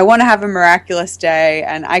 I want to have a miraculous day.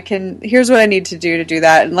 And here's what I need to do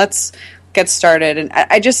that. And let's get started. And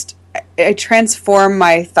I transform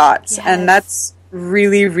my thoughts. Yes. And that's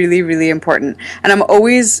really, really, really important. And I'm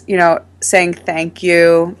always, saying thank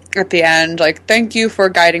you at the end, like, thank you for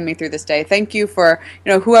guiding me through this day. Thank you for,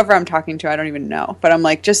 whoever I'm talking to, I don't even know, but I'm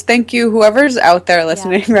like, just thank you, whoever's out there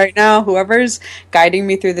listening right now, whoever's guiding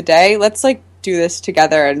me through the day, let's like do this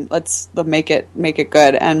together, and let's make it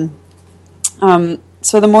good. And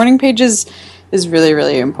so the morning pages is really,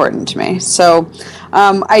 really important to me. So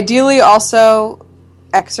ideally also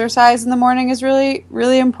exercise in the morning is really,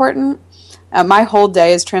 really important. My whole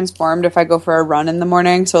day is transformed if I go for a run in the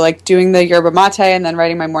morning. So like doing the yerba mate and then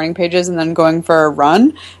writing my morning pages and then going for a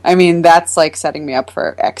run. I mean, that's like setting me up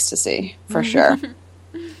for ecstasy for sure.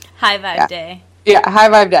 High vibe day. Yeah, high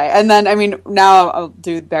vibe day. And then, I mean, now I'll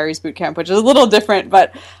do Barry's boot camp, which is a little different,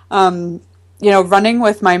 but, running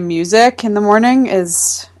with my music in the morning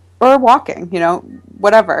or walking,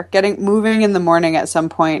 whatever. Moving in the morning at some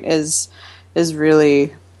point is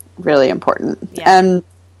really, really important. Yeah. And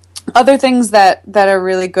other things that are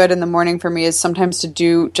really good in the morning for me is sometimes to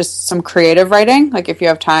do just some creative writing, like if you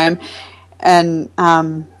have time. And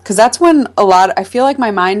because that's when I feel like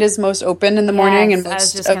my mind is most open in the morning and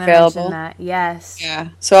most available. That. Yes. Yeah.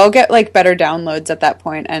 So I'll get like better downloads at that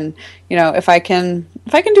point. And, if I can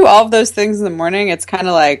do all of those things in the morning, it's kind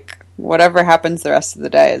of like whatever happens the rest of the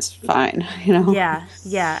day is fine,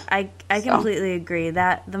 Yeah. I completely agree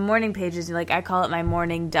that the morning pages, like I call it my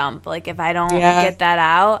morning dump. Like if I don't get that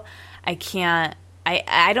out, I can't,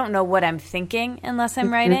 I don't know what I'm thinking unless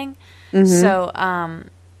I'm writing. Mm-hmm.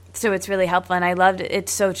 So it's really helpful, and I loved it.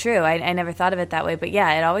 It's so true. I never thought of it that way, but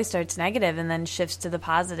yeah, it always starts negative and then shifts to the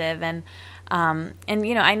positive. And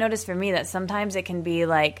I notice for me that sometimes it can be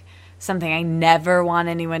like something I never want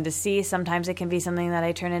anyone to see. Sometimes it can be something that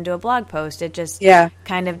I turn into a blog post. It just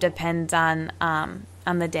kind of depends on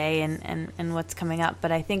the day and what's coming up.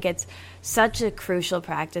 But I think it's such a crucial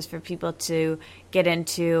practice for people to get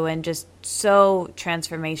into, and just so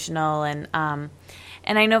transformational.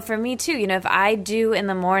 And I know for me too, if I do in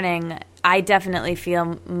the morning I definitely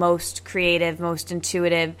feel most creative, most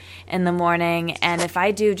intuitive in the morning. And if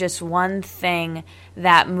I do just one thing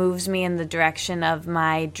that moves me in the direction of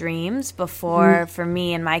my dreams before, for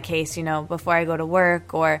me in my case, before I go to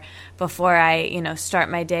work or before I, start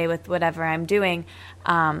my day with whatever I'm doing,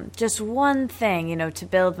 just one thing, to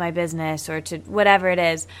build my business or to whatever it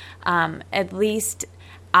is, at least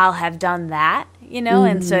I'll have done that,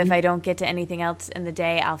 and so if I don't get to anything else in the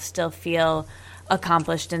day, I'll still feel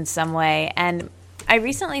accomplished in some way. And I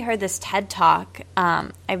recently heard this TED Talk. I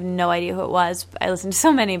have no idea who it was. I listened to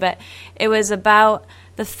so many, but it was about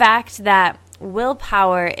the fact that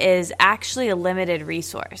willpower is actually a limited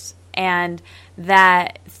resource, and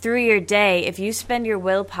that through your day, if you spend your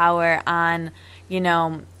willpower on,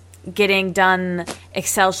 getting done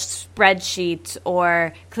Excel spreadsheets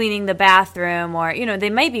or cleaning the bathroom, or, they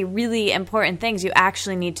might be really important things you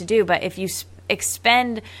actually need to do, but if you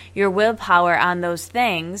expend your willpower on those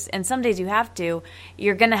things, and some days you have to,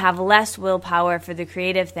 you're going to have less willpower for the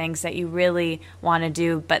creative things that you really want to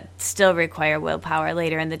do but still require willpower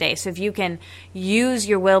later in the day. So if you can use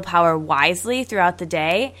your willpower wisely throughout the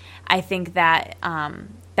day, I think that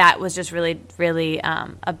that was just really, really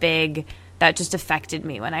that just affected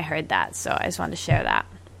me when I heard that. So I just wanted to share that.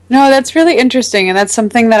 No, that's really interesting, and that's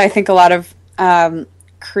something that I think a lot of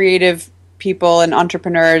creative people and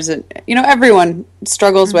entrepreneurs and everyone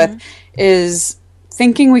struggles with, is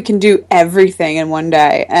thinking we can do everything in one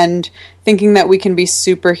day and thinking that we can be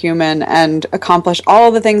superhuman and accomplish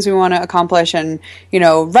all the things we want to accomplish and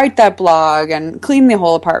write that blog and clean the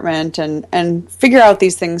whole apartment and figure out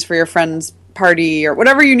these things for your friend's party or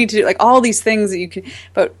whatever you need to do, like all these things that you can.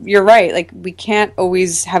 But you're right, like we can't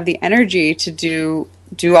always have the energy to do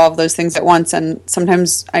all of those things at once. And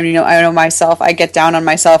sometimes I know myself, I get down on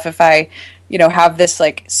myself if I have this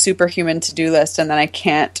like superhuman to-do list and then I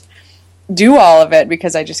can't do all of it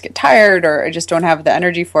because I just get tired or I just don't have the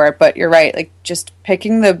energy for it. But you're right, like just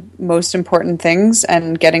picking the most important things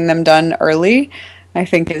and getting them done early, I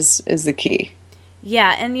think is the key.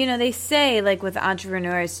 Yeah, and they say like with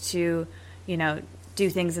entrepreneurs to do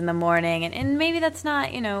things in the morning, and maybe that's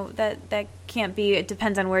not, that can't be, it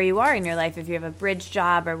depends on where you are in your life, if you have a bridge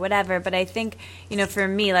job or whatever. But I think, for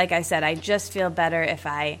me, like I said, I just feel better if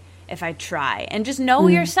I try and just know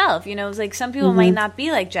yourself. It's like some people might not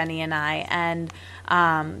be like Jenny and I,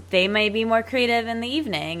 and they may be more creative in the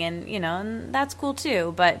evening, and and that's cool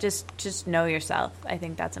too. But just know yourself. I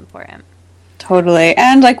think that's important. Totally.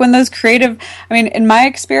 And like when those in my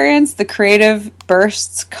experience, the creative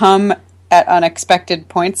bursts come at unexpected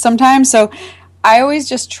points sometimes. So I always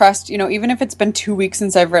just trust, even if it's been 2 weeks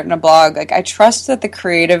since I've written a blog, like I trust that the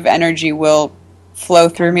creative energy will flow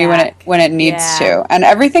through me when it needs to. And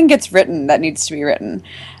everything gets written that needs to be written.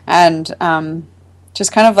 And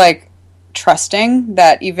just kind of like trusting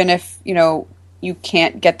that even if, you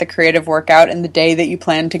can't get the creative work out in the day that you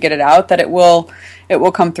plan to get it out, that it will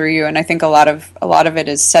come through you. And I think a lot of it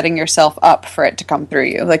is setting yourself up for it to come through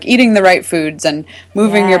you, like eating the right foods and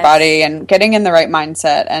moving your body and getting in the right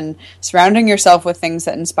mindset and surrounding yourself with things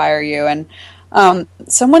that inspire you. And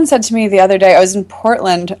someone said to me the other day, I was in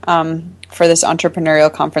Portland for this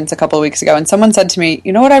entrepreneurial conference a couple of weeks ago, and someone said to me,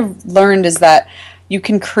 what I've learned is that you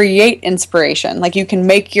can create inspiration. Like you can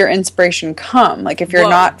make your inspiration come. Like if you're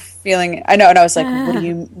not feeling, I know. And I was like,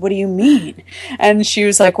 what do you mean? And she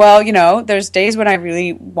was like, well, there's days when I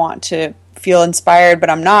really want to feel inspired, but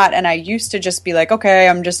I'm not. And I used to just be like, okay,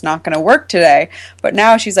 I'm just not going to work today. But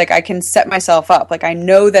now she's like, I can set myself up. Like I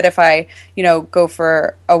know that if I, go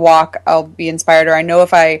for a walk, I'll be inspired. Or I know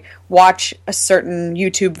if I watch a certain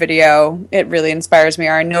YouTube video, it really inspires me.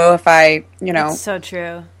 Or I know if I, That's so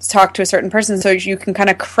true, talk to a certain person. So you can kind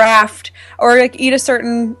of craft or like eat a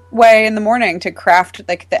certain way in the morning to craft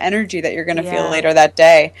like the energy that you're going to feel later that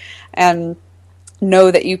day, and know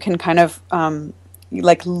that you can kind of,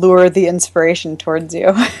 like lure the inspiration towards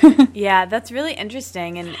you. Yeah, that's really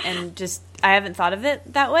interesting, and just I haven't thought of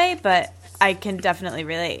it that way, but I can definitely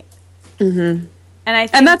relate. Mm-hmm.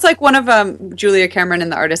 And that's like one of Julia Cameron in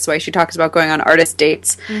The Artist's Way. She talks about going on artist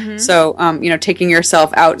dates. Mm-hmm. So, taking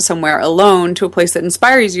yourself out somewhere alone to a place that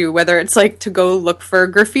inspires you, whether it's like to go look for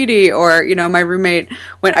graffiti or, my roommate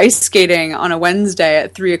went ice skating on a Wednesday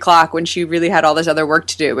at 3:00 when she really had all this other work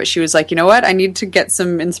to do. But she was like, you know what? I need to get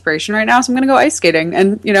some inspiration right now, so I'm going to go ice skating.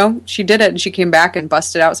 And, she did it, and she came back and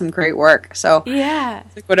busted out some great work. So,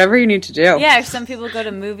 it's like whatever you need to do. Yeah, some people go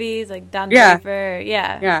to movies, like Don Draper.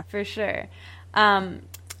 Yeah, for sure.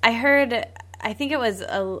 I heard, I think it was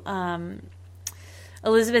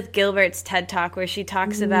Elizabeth Gilbert's TED Talk where she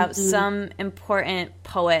talks about some important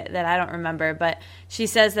poet that I don't remember, but she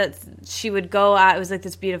says that she would go out, it was like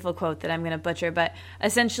this beautiful quote that I'm going to butcher, but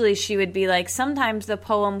essentially she would be like, sometimes the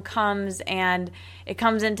poem comes and it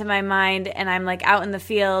comes into my mind and I'm like out in the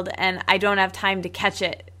field and I don't have time to catch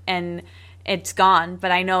it and it's gone, but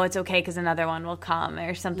I know it's okay because another one will come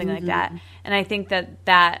or something like that. And I think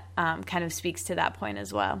that kind of speaks to that point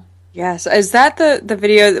as well. Yes. Is that the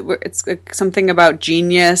video that it's something about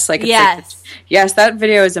genius? Like, yes. Yes, that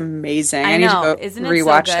video is amazing. I need know. to go Isn't it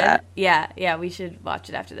rewatch so good? that. Yeah, we should watch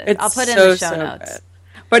it after this. It's I'll put it in so, the show so notes. good.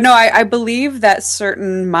 But no, I believe that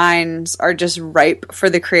certain minds are just ripe for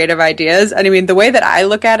the creative ideas. And I mean, the way that I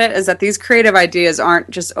look at it is that these creative ideas aren't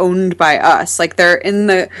just owned by us. Like, they're in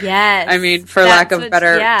the, I mean, for lack of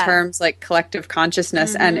better terms, like collective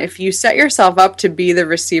consciousness. And if you set yourself up to be the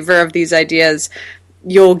receiver of these ideas,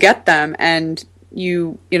 you'll get them. And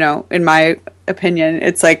you know, in my opinion,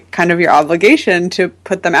 it's like kind of your obligation to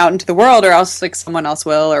put them out into the world, or else like someone else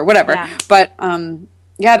will or whatever. Yeah. But,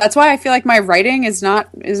 yeah, that's why I feel like my writing is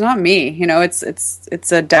not me. You know, it's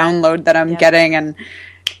a download that I'm getting, and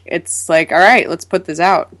it's like, all right, let's put this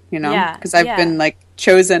out. You know, because I've been like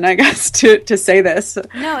chosen, I guess, to say this.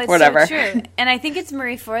 No, it's whatever. So true. And I think it's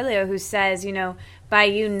Marie Forleo who says, you know, by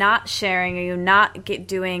you not sharing or you not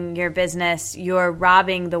doing your business, you're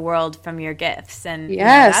robbing the world from your gifts, and you know,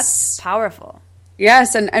 that's powerful.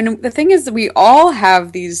 Yes, and the thing is that we all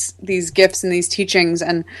have these gifts and these teachings,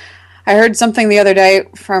 and I heard something the other day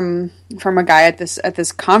from a guy at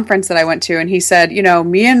this conference that I went to, and he said, you know,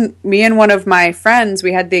 me and one of my friends,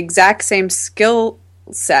 we had the exact same skill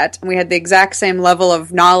set and we had the exact same level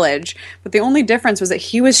of knowledge, but the only difference was that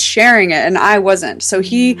he was sharing it and I wasn't. So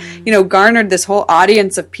he, you know, garnered this whole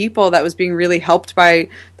audience of people that was being really helped by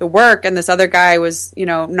the work, and this other guy was, you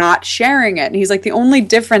know, not sharing it. And he's like, the only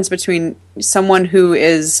difference between someone who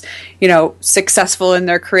is, you know, successful in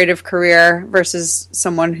their creative career versus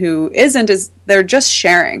someone who isn't is they're just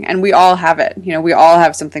sharing, and we all have it. You know, we all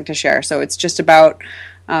have something to share. So it's just about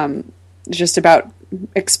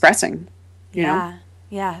expressing, you know?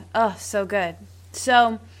 Yeah. Oh, so good.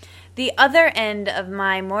 So the other end of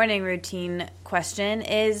my morning routine question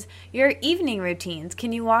is your evening routines.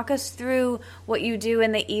 Can you walk us through what you do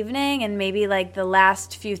in the evening and maybe like the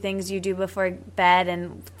last few things you do before bed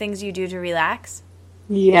and things you do to relax?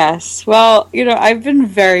 Yes. Well, you know, I've been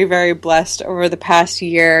very, very blessed over the past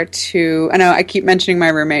year I know I keep mentioning my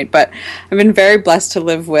roommate, but I've been very blessed to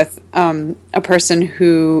live with a person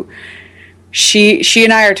who she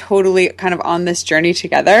and I are totally kind of on this journey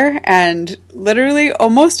together, and literally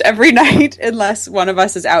almost every night, unless one of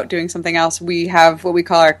us is out doing something else, we have what we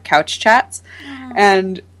call our couch chats.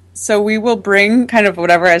 And so we will bring kind of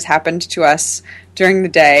whatever has happened to us during the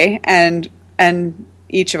day, and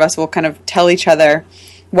each of us will kind of tell each other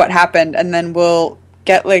what happened, and then we'll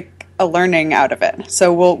get like a learning out of it.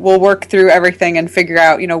 So we'll work through everything and figure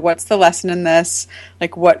out, you know, what's the lesson in this,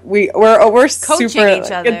 like what we're coaching super each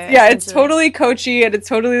other. It's totally coachy and it's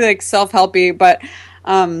totally like self-helpy, but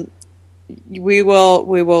we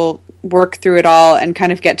will work through it all and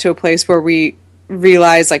kind of get to a place where we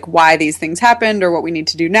realize like why these things happened or what we need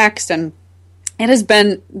to do next. And it has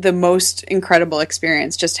been the most incredible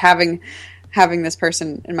experience just having this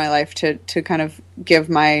person in my life to kind of give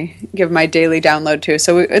my daily download to.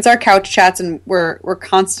 So it's our couch chats, and we're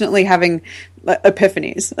constantly having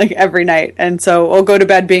epiphanies like every night. And so I'll go to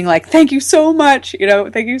bed being like, thank you so much, you know,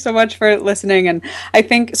 thank you so much for listening. And I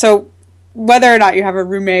think so whether or not you have a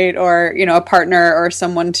roommate or, you know, a partner or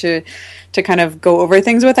someone to kind of go over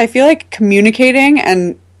things with, I feel like communicating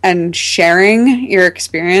and sharing your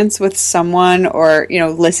experience with someone, or, you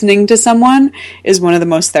know, listening to someone is one of the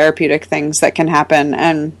most therapeutic things that can happen.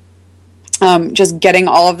 And just getting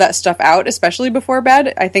all of that stuff out, especially before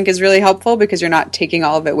bed, I think is really helpful because you're not taking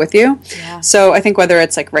all of it with you. Yeah. So I think whether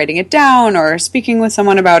it's like writing it down or speaking with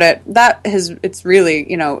someone about it, it's really,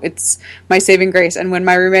 you know, it's my saving grace. And when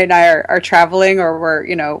my roommate and I are traveling or we're,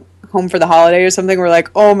 you know, home for the holiday or something, we're like,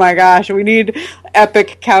 oh my gosh, we need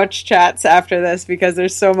epic couch chats after this because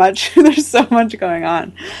there's so much going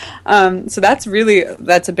on. So that's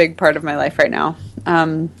a big part of my life right now. I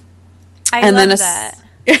love that.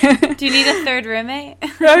 Do you need a third roommate?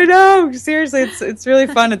 I know, seriously, it's really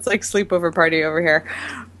fun. It's like sleepover party over here.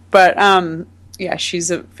 But yeah,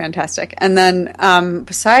 she's fantastic. And then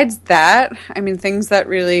besides that, I mean, things that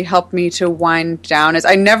really help me to wind down is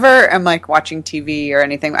I never am like watching TV or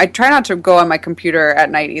anything. I try not to go on my computer at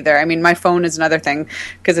night either. I mean, my phone is another thing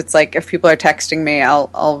because it's like if people are texting me,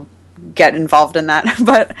 I'll get involved in that.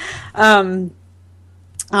 But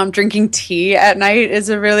drinking tea at night is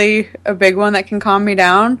a big one that can calm me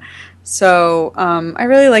down. So I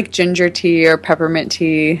really like ginger tea or peppermint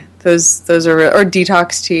tea. Those are or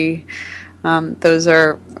detox tea. Those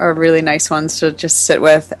are really nice ones to just sit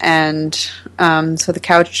with. And so the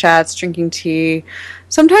couch chats, drinking tea.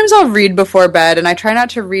 Sometimes I'll read before bed, and I try not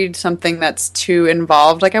to read something that's too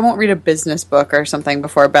involved. Like I won't read a business book or something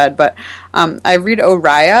before bed, but I read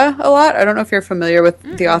Oriah a lot. I don't know if you're familiar with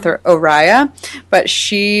the author Oriah, but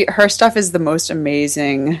her stuff is the most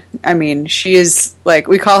amazing. I mean, she is like,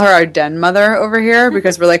 we call her our den mother over here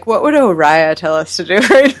because we're like, what would Oriah tell us to do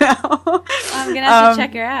right now? I'm going to have to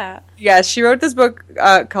check her out. Yes, she wrote this book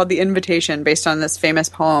called The Invitation, based on this famous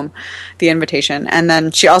poem, The Invitation. And then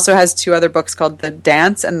she also has 2 other books called The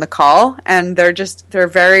Dance and The Call. And they're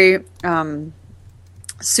very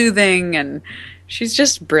soothing, and she's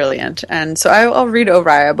just brilliant. And so I'll read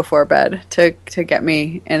Oriah before bed to get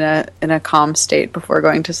me in a calm state before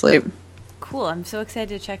going to sleep. Cool. I'm so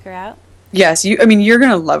excited to check her out. Yes, you're going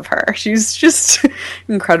to love her. She's just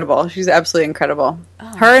incredible. She's absolutely incredible.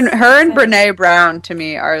 Oh, her and Brené Brown to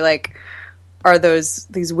me are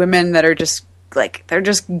these women that are just like, they're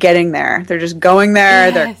just getting there. They're just going there.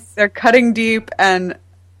 Yes. They're cutting deep, and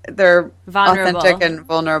they're vulnerable. Authentic and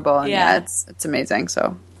vulnerable. And yeah, it's amazing.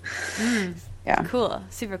 So yeah. Cool.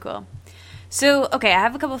 Super cool. So, okay, I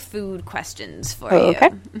have a couple food questions for you.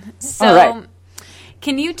 Okay. So, all right.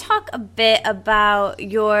 Can you talk a bit about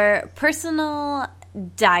your personal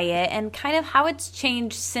diet and kind of how it's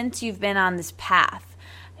changed since you've been on this path,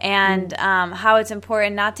 and how it's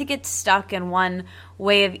important not to get stuck in one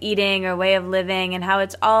way of eating or way of living, and how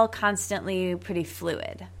it's all constantly pretty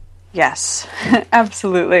fluid? Yes,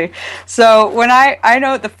 absolutely. So when I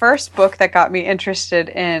know the first book that got me interested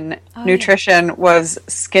in nutrition was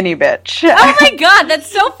Skinny Bitch. Oh my God, that's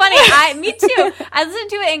so funny. Me too. I listened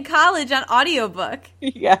to it in college on audiobook.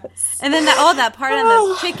 Yes. And then that part on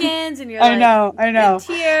the chickens, and you're I know. in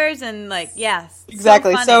tears, and like, yes.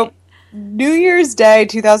 Exactly. So New Year's Day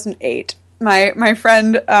 2008. My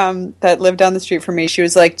friend that lived down the street from me, she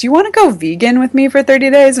was like, do you want to go vegan with me for 30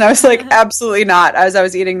 days? And I was like, absolutely not. As I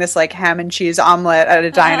was eating this like ham and cheese omelet at a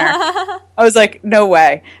diner. I was like, no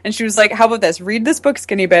way. And she was like, how about this? Read this book,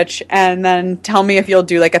 Skinny Bitch, and then tell me if you'll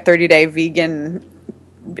do like a 30-day vegan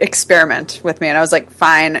experiment with me. And I was like,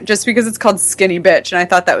 fine. Just because it's called Skinny Bitch. And I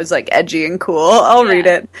thought that was like edgy and cool. I'll read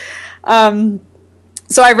it.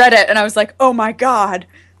 So I read it, and I was like, oh my God.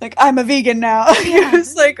 Like, I'm a vegan now. It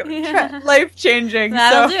was like life-changing.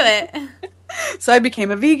 That'll do it. So I became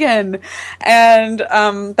a vegan. And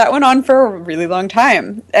that went on for a really long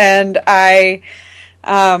time. And I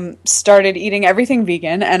started eating everything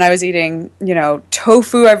vegan. And I was eating,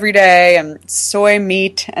 tofu every day, and soy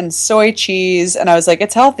meat and soy cheese. And I was like,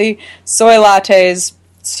 it's healthy. Soy lattes,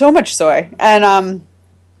 so much soy. And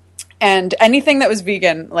anything that was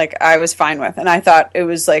vegan, like, I was fine with. And I thought it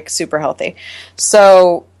was, like, super healthy.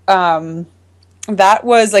 So that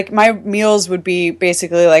was, like, my meals would be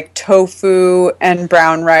basically, like, tofu and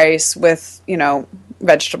brown rice with,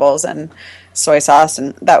 vegetables and soy sauce.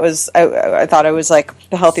 And that was, I thought I was, like,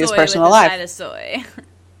 the healthiest person alive. Soy with a side of soy.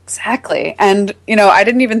 Exactly. And, I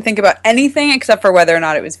didn't even think about anything except for whether or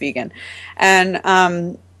not it was vegan.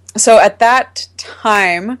 And so at that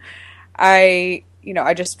time, I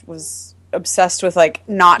just was obsessed with like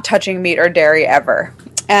not touching meat or dairy ever.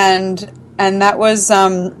 And that was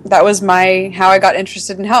how I got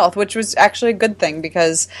interested in health, which was actually a good thing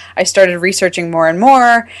because I started researching more and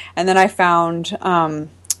more. And then I found,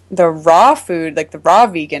 the raw food, like the raw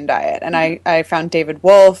vegan diet. And I found David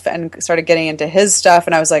Wolfe and started getting into his stuff.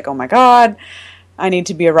 And I was like, oh my God, I need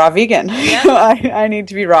to be a raw vegan. Yeah. I need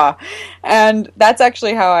to be raw. And that's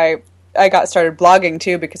actually how I got started blogging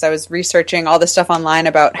too, because I was researching all this stuff online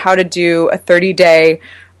about how to do a 30-day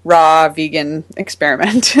raw vegan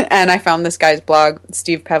experiment. And I found this guy's blog,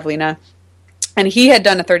 Steve Pavlina, and he had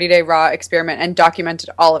done a 30-day raw experiment and documented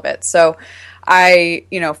all of it. So I,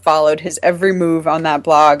 followed his every move on that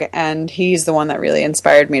blog, and he's the one that really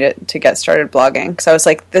inspired me to get started blogging. So I was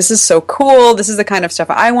like, this is so cool. This is the kind of stuff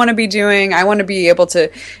I want to be doing. I want to be able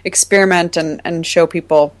to experiment and show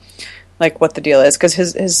people like what the deal is, because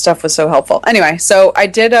his stuff was so helpful. Anyway, so I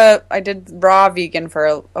did raw vegan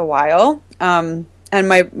for a while, and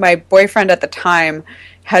my boyfriend at the time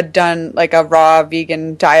had done like a raw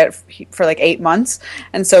vegan diet for like 8 months,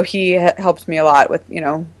 and so he helped me a lot with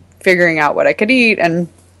figuring out what I could eat, and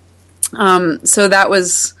so that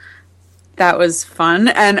was fun.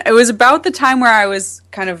 And it was about the time where I was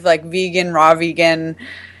kind of like raw vegan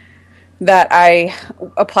that I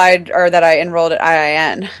applied, or that I enrolled at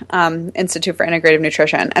IIN, Institute for Integrative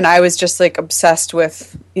Nutrition. And I was just like obsessed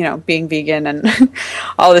with, being vegan and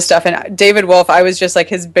all this stuff. And David Wolf, I was just like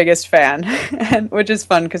his biggest fan, and which is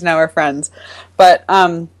fun because now we're friends. But,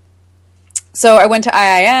 so I went to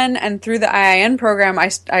IIN, and through the IIN program,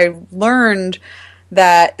 I learned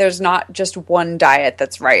that there's not just one diet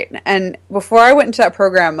that's right. And before I went into that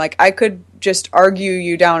program, like I could just argue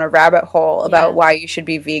you down a rabbit hole about why you should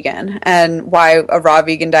be vegan and why a raw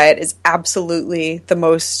vegan diet is absolutely the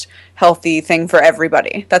most healthy thing for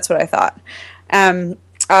everybody. That's what I thought.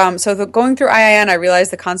 So going through IIN, I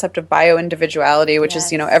realized the concept of bio-individuality, which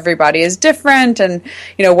is, everybody is different, and,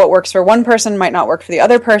 what works for one person might not work for the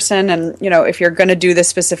other person. And, if you're going to do this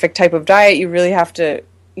specific type of diet, you really have to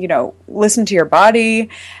listen to your body.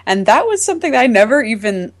 And that was something that I never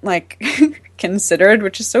even considered,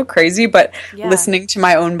 which is so crazy, but listening to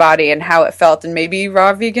my own body and how it felt, and maybe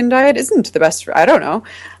raw vegan diet isn't the best, I don't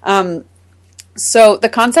know. So the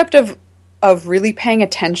concept of really paying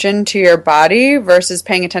attention to your body versus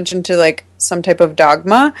paying attention to some type of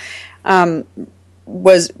dogma,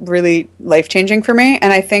 was really life-changing for me.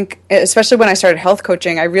 And I think, especially when I started health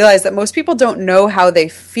coaching, I realized that most people don't know how they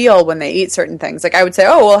feel when they eat certain things. Like I would say,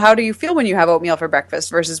 oh, well, how do you feel when you have oatmeal for breakfast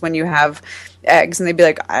versus when you have eggs? And they'd be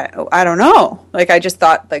like, I don't know. I just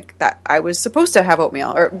thought that I was supposed to have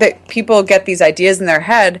oatmeal. Or that people get these ideas in their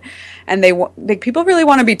head, and people really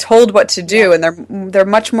want to be told what to do. And they're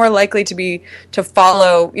much more likely to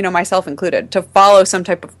follow, myself included, to follow some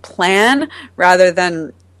type of plan rather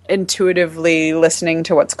than intuitively listening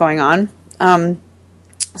to what's going on.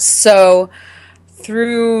 So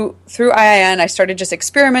through IIN, I started just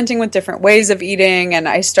experimenting with different ways of eating, and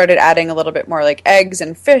I started adding a little bit more eggs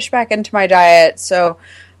and fish back into my diet. So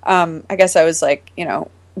I guess I was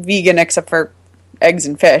vegan except for eggs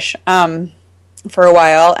and fish for a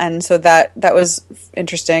while. And so that was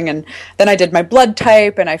interesting. And then I did my blood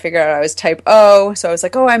type, and I figured out I was type O. So I was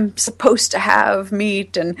like, oh, I'm supposed to have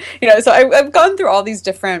meat. And, so I've gone through all these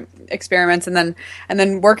different experiments. And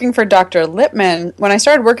then working for Dr. Lippman, when I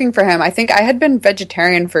started working for him, I think I had been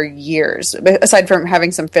vegetarian for years, aside from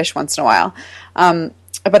having some fish once in a while.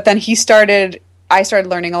 But then I started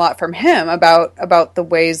learning a lot from him about the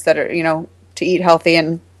ways that are, to eat healthy.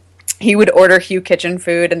 And he would order Hugh Kitchen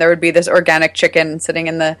food, and there would be this organic chicken sitting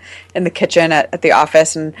in the kitchen at the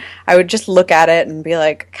office, and I would just look at it and be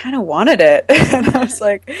like, kind of wanted it. And I was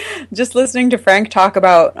just listening to Frank talk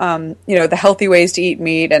about the healthy ways to eat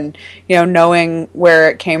meat, and knowing where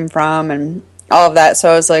it came from and all of that. So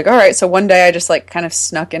I was like, all right. So one day I just kind of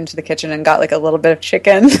snuck into the kitchen and got a little bit of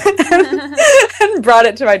chicken and brought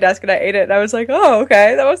it to my desk, and I ate it, and I was like, oh,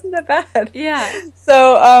 okay, that wasn't that bad. Yeah.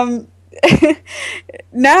 So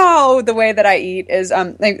now the way that I eat is,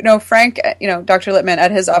 Frank, Dr. Lippman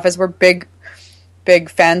at his office, we're big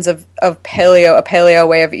fans of a paleo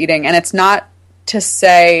way of eating. And it's not to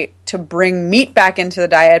say to bring meat back into the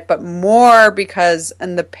diet, but more because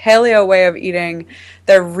in the paleo way of eating,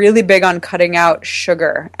 they're really big on cutting out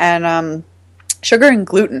sugar and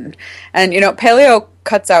gluten. And, paleo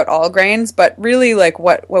cuts out all grains, but really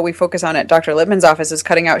what we focus on at Dr. Lippman's office is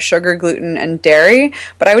cutting out sugar, gluten, and dairy.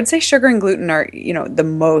 But I would say sugar and gluten are,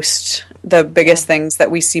 the biggest things that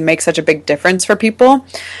we see make such a big difference for people.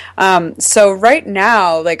 So right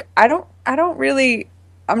now,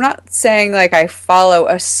 I'm not saying I follow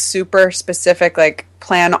a super specific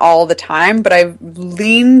plan all the time, but I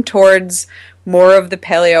lean towards more of the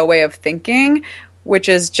paleo way of thinking, which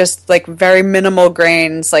is just very minimal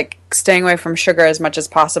grains, staying away from sugar as much as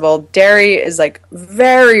possible. Dairy is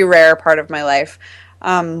very rare part of my life.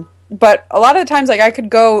 But a lot of the times I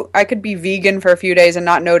could be vegan for a few days and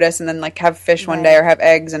not notice, and then have fish one day or have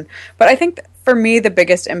eggs. But I think for me, the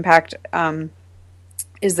biggest impact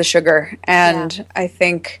is the sugar. And I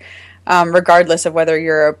think regardless of whether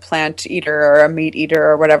you're a plant eater or a meat eater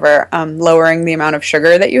or whatever, lowering the amount of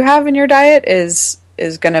sugar that you have in your diet is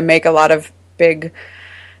going to make a lot of big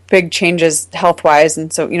changes health-wise.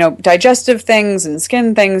 And so, digestive things and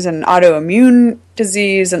skin things and autoimmune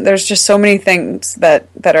disease, and there's just so many things that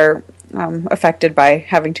are affected by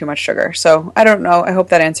having too much sugar. So I don't know. I hope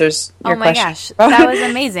that answers your question. Oh my gosh, that was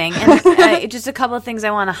amazing. And just a couple of things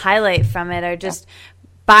I want to highlight from it are just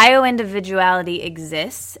bio-individuality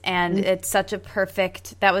exists, and it's such a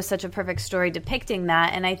perfect story depicting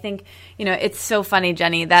that. And I think, it's so funny,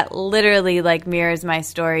 Jenny, that literally mirrors my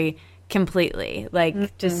story completely.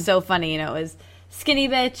 Just so funny, it was skinny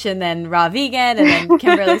bitch and then raw vegan and then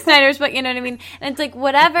Kimberly Snyder's book, you know what I mean? And it's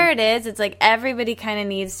whatever it is, it's everybody kind of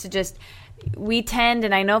needs to just we tend,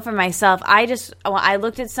 and I know for myself, I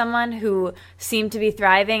looked at someone who seemed to be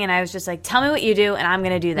thriving and I was just like, tell me what you do and I'm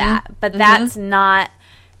going to do that. But that's not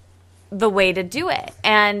the way to do it.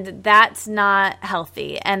 And that's not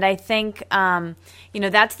healthy. And I think,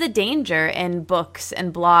 that's the danger in books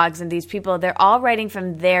and blogs and these people. They're all writing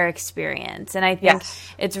from their experience. And I think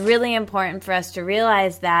it's really important for us to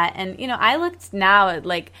realize that. And, I looked now at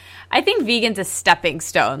I think vegan's a stepping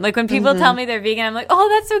stone. Like when people tell me they're vegan, I'm like, oh,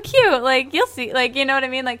 that's so cute. Like you'll see, you know what I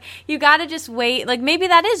mean? Like you got to just wait. Like maybe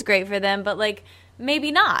that is great for them, but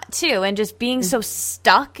maybe not too. And just being so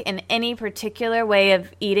stuck in any particular way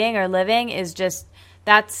of eating or living is just,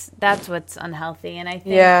 that's what's unhealthy. And I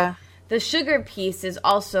think the sugar piece is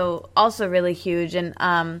also really huge.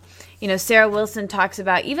 And, Sarah Wilson talks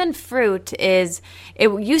about even fruit it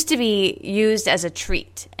used to be used as a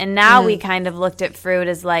treat. And now we kind of looked at fruit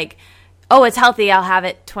as oh, it's healthy, I'll have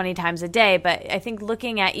it 20 times a day. But I think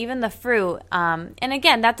looking at even the fruit, and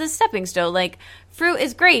again, that's a stepping stone. Fruit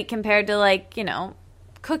is great compared to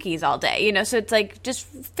cookies all day, so it's just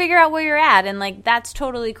figure out where you're at and that's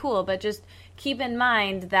totally cool. But just keep in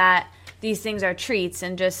mind that these things are treats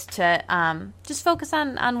and just to just focus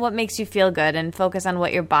on what makes you feel good and focus on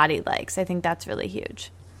what your body likes. I think that's really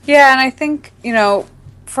huge. Yeah, and I think,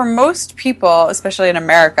 for most people, especially in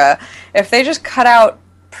America, if they just cut out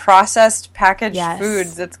processed packaged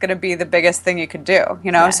foods, it's going to be the biggest thing you could do,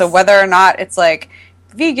 So whether or not it's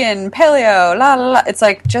vegan, paleo, la la la, it's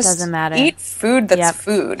just doesn't matter. Eat food that's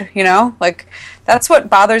food, That's what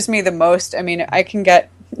bothers me the most. I mean, I can get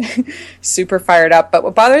super fired up, but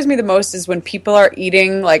what bothers me the most is when people are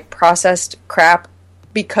eating processed crap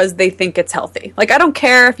because they think it's healthy. I don't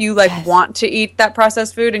care if you want to eat that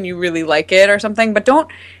processed food and you really like it or something, but don't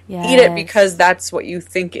eat it because that's what you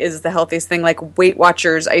think is the healthiest thing, like Weight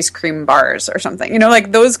Watchers ice cream bars or something.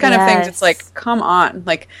 Those kind of things. It's come on,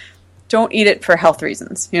 don't eat it for health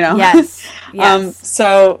reasons, Yes.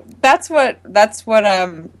 So that's what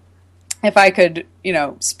if I could,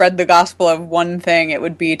 spread the gospel of one thing, it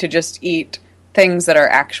would be to just eat things that are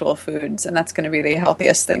actual foods, and that's going to be the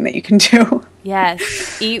healthiest thing that you can do.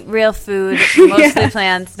 Yes, eat real food, mostly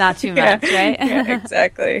plants, not too much, right? Yeah,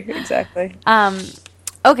 exactly.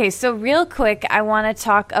 Okay, so real quick, I want to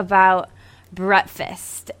talk about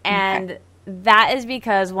breakfast, and that is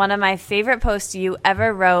because one of my favorite posts you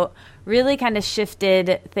ever wrote really kind of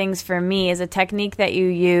shifted things for me as a technique that you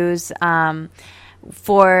use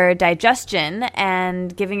for digestion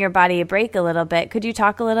and giving your body a break a little bit. Could you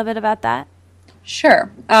talk a little bit about that?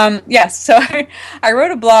 Sure. Yes. So I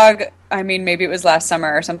wrote a blog, maybe it was last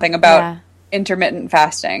summer or something, about intermittent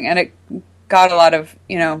fasting, and it got a lot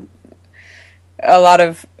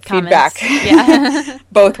of feedback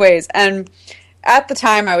both ways. And at the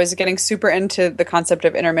time I was getting super into the concept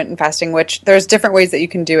of intermittent fasting, which there's different ways that you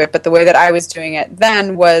can do it, but the way that I was doing it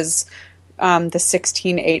then was the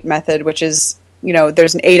 16-8 method, which is,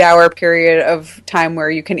 there's an 8-hour period of time where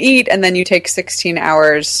you can eat, and then you take 16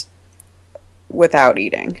 hours without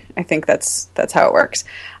eating. I think that's how it works.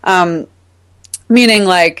 Meaning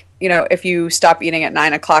if you stop eating at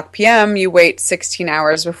 9:00 p.m., you wait 16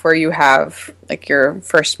 hours before you have your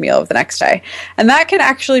first meal of the next day. And that can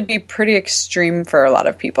actually be pretty extreme for a lot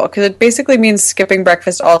of people, because it basically means skipping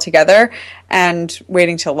breakfast altogether and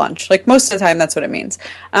waiting till lunch. Most of the time, that's what it means.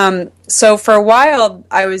 So for a while,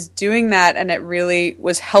 I was doing that, and it really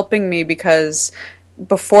was helping me, because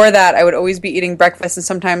before that, I would always be eating breakfast, and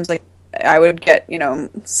sometimes I would get,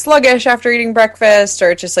 sluggish after eating breakfast,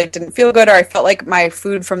 or it just didn't feel good, or I felt like my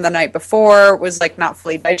food from the night before was not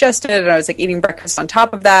fully digested, and I was eating breakfast on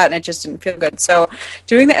top of that, and it just didn't feel good. So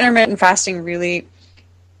doing the intermittent fasting really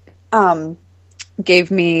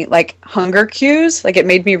gave me hunger cues. It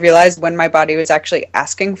made me realize when my body was actually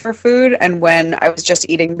asking for food and when I was just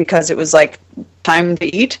eating because it was time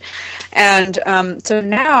to eat. And so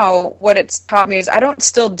now what it's taught me is I don't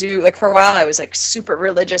still do, for a while I was super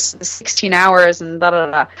religious, the 16 hours and da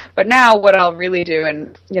da da. But now what I'll really do,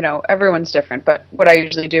 and everyone's different, but what I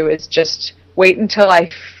usually do is just wait until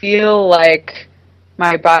I feel like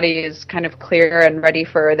my body is kind of clear and ready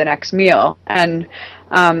for the next meal. And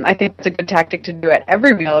I think it's a good tactic to do at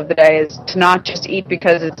every meal of the day, is to not just eat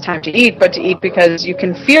because it's time to eat, but to eat because you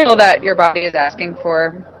can feel that your body is asking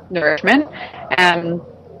for nourishment, and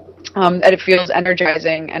that it feels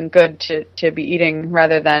energizing and good to be eating,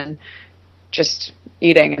 rather than just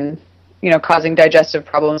eating and causing digestive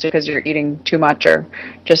problems because you're eating too much or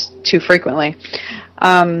just too frequently.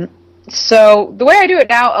 So the way I do it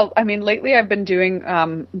now, lately I've been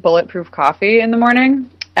doing bulletproof coffee in the morning.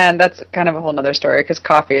 And that's kind of a whole nother story, because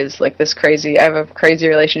coffee is this crazy, I have a crazy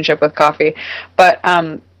relationship with coffee. But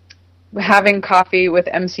having coffee with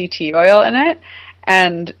MCT oil in it,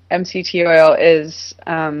 and MCT oil is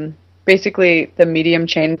basically the medium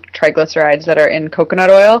chain triglycerides that are in coconut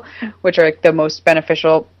oil, which are like the most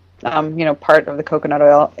beneficial part of the coconut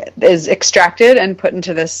oil, is extracted and put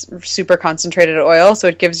into this super concentrated oil. So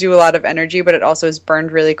it gives you a lot of energy, but it also is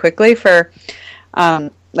burned really quickly for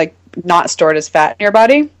like not stored as fat in your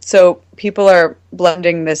body. So people are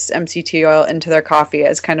blending this MCT oil into their coffee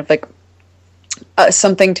as kind of like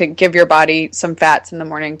something to give your body some fats in the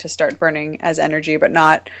morning to start burning as energy, but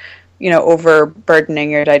not, overburdening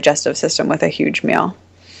your digestive system with a huge meal.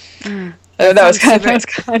 So that was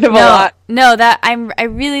kind of a lot. No, I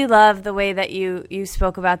really love the way that you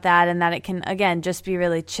spoke about that, and that it can, again, just be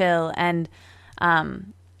really chill, and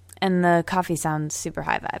the coffee sounds super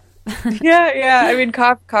high vibe. Yeah. I mean,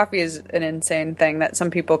 coffee is an insane thing that some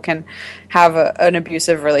people can have an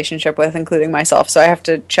abusive relationship with, including myself. So I have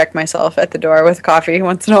to check myself at the door with coffee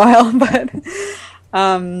once in a while.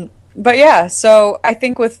 But yeah, so I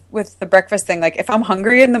think with the breakfast thing, like if I'm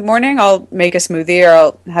hungry in the morning, I'll make a smoothie or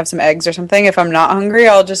I'll have some eggs or something. If I'm not hungry,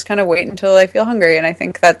 I'll just kind of wait until I feel hungry. And I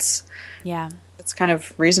think that's kind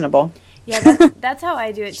of reasonable. Yeah, that's how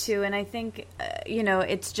I do it too. And I think,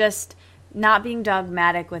 it's just not being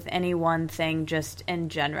dogmatic with any one thing, just in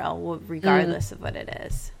general, regardless of what it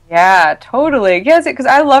is. Yeah, totally. Yes, because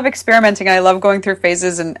I love experimenting. I love going through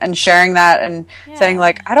phases and sharing that and saying,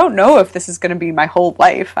 like, I don't know if this is going to be my whole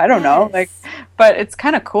life. I don't know. But it's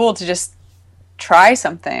kind of cool to just try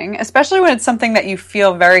something, especially when it's something that you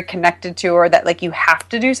feel very connected to, or that, like, you have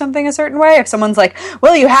to do something a certain way. If someone's like,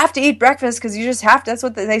 well, you have to eat breakfast because you just have to. That's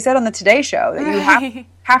what they said on the Today Show, that you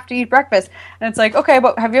have to eat breakfast. And it's like, okay,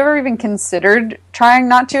 but have you ever even considered trying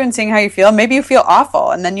not to and seeing how you feel? Maybe you feel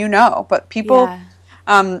awful, and then but people... Yeah.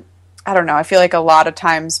 I don't know. I feel like a lot of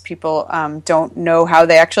times people don't know how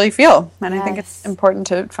they actually feel. And I think it's important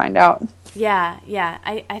to find out. Yeah.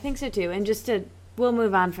 I think so too. And we'll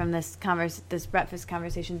move on from this breakfast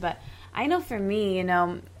conversation. But I know for me,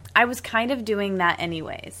 I was kind of doing that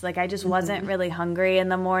anyways. Like I just wasn't really hungry in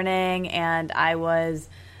the morning. And I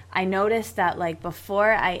noticed that like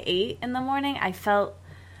before I ate in the morning, I felt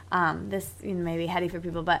this maybe heady for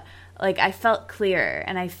people, but like I felt clearer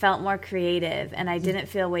and I felt more creative and I didn't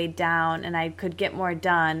feel weighed down and I could get more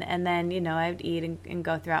done. And then, I'd eat and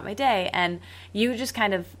go throughout my day. And you just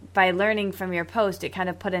kind of, by learning from your post, it kind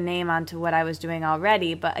of put a name onto what I was doing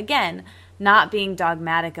already. But again, not being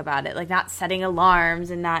dogmatic about it, like not setting alarms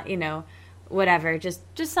and not, whatever, just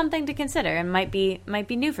something to consider, and might be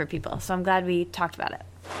new for people. So I'm glad we talked about it.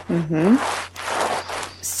 Mm-hmm.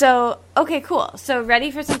 So, okay, cool. So ready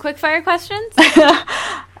for some quick fire questions?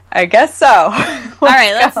 I guess so. All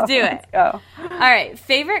right, let's do it. Let's go. All right,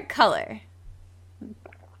 favorite color?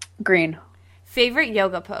 Green. Favorite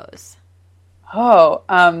yoga pose? Oh,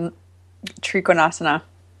 Trikonasana.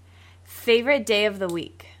 Favorite day of the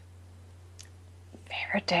week?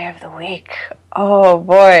 Favorite day of the week? Oh,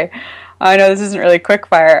 boy. I know this isn't really quick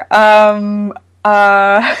fire. That's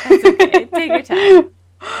okay. Take your time.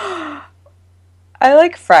 I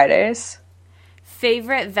like Fridays.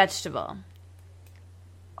 Favorite vegetable?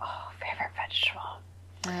 Oh, favorite vegetable.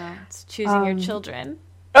 It's choosing your children.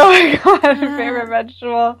 Oh my god, favorite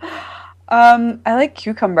vegetable. I like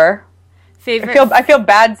cucumber. Favorite. I feel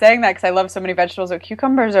bad saying that because I love so many vegetables, but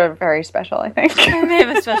cucumbers are very special, I think. They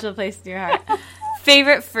have a special place in your heart.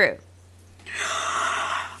 Favorite fruit?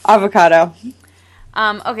 Avocado.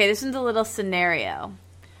 Okay, this one's a little scenario.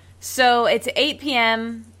 So it's 8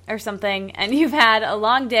 p.m. or something, and you've had a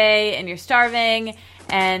long day, and you're starving,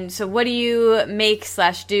 and so what do you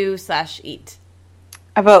make/do/eat?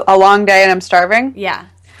 I have a long day, and I'm starving? Yeah.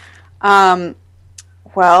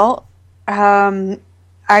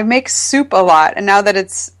 I make soup a lot, and now that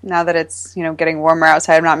it's getting warmer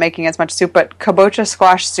outside, I'm not making as much soup, but kabocha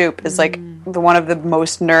squash soup is like one of the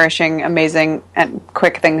most nourishing, amazing, and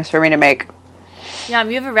quick things for me to make. Yeah,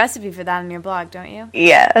 you have a recipe for that on your blog, don't you?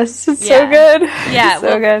 Yes, it's so good. Yeah,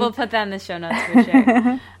 we'll put that in the show notes for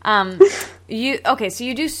sure. So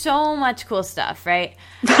you do so much cool stuff, right?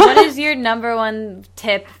 What is your number one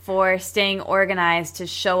tip for staying organized to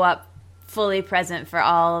show up fully present for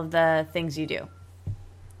all of the things you do?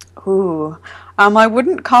 Ooh, I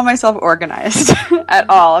wouldn't call myself organized at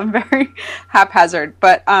all. I'm very haphazard,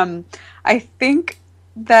 but I think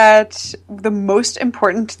that the most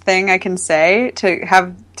important thing I can say to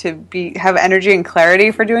have energy and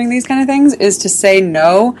clarity for doing these kind of things is to say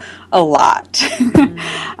no a lot.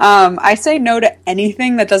 I say no to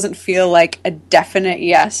anything that doesn't feel like a definite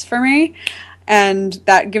yes for me. And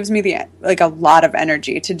that gives me a lot of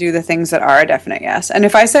energy to do the things that are a definite yes. And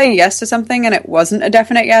if I say yes to something and it wasn't a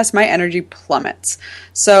definite yes, my energy plummets.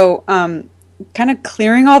 So, kind of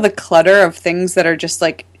clearing all the clutter of things that are just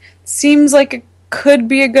like, seems like it could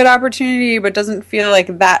be a good opportunity, but doesn't feel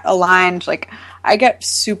like that aligned. Like, I get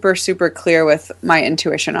super, super clear with my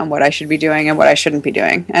intuition on what I should be doing and what I shouldn't be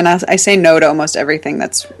doing. And I say no to almost everything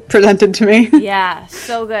that's presented to me. Yeah,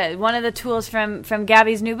 so good. One of the tools from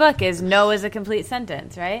Gabby's new book is no is a complete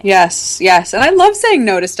sentence, right? Yes. And I love saying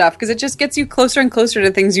no to stuff because it just gets you closer and closer to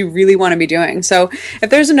things you really want to be doing. So if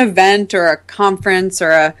there's an event or a conference or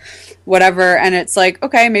a whatever, and it's like,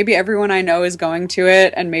 okay, maybe everyone I know is going to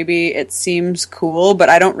it and maybe it seems cool, but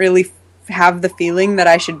I don't really have the feeling that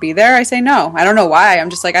I should be there, I say no. I don't know why. I'm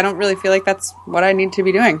just like, I don't really feel like that's what I need to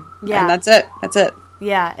be doing. Yeah. And that's it.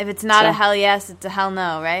 Yeah. If it's not a hell yes, it's a hell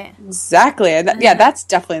no, right? Exactly. Yeah, that's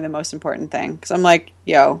definitely the most important thing. Because I'm like,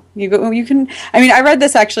 yo, you can... I mean, I read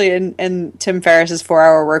this actually in Tim Ferriss's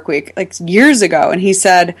 4-Hour Workweek, like years ago, and he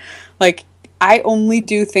said, like, I only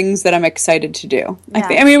do things that I'm excited to do. Yeah.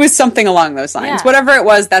 I mean, it was something along those lines. Yeah. Whatever it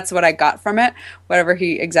was, that's what I got from it. Whatever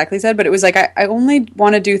he exactly said. But it was like, I only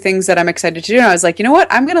want to do things that I'm excited to do. And I was like, you know what?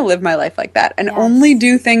 I'm going to live my life like that. And only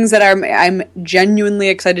do things that I'm genuinely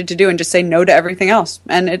excited to do and just say no to everything else.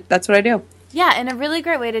 And that's what I do. Yeah, and a really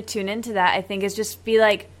great way to tune into that, I think, is just be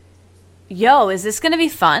like, yo, is this going to be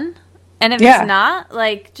fun? And if it's not,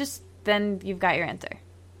 like, just then you've got your answer.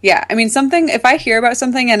 Yeah, I mean, if I hear about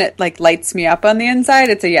something and it, like, lights me up on the inside,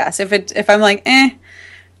 it's a yes. If I'm like,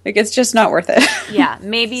 like, it's just not worth it. Yeah,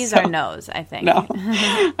 maybes are no's, I think. No,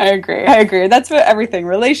 I agree. That's what everything,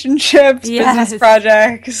 relationships, business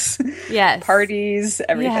projects, parties,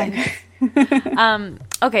 everything. Yes.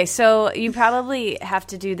 Okay, so you probably have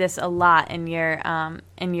to do this a lot in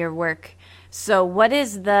your work. So what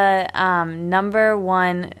is the number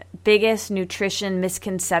one biggest nutrition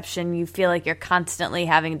misconception you feel like you're constantly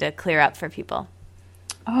having to clear up for people?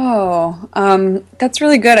 Oh, that's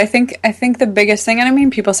really good. I think the biggest thing, and I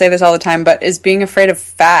mean, people say this all the time, but is being afraid of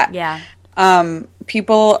fat. Yeah.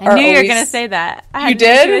 People I knew you were going to say that. You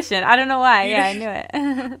did? Intuition. I don't know why. Yeah, I knew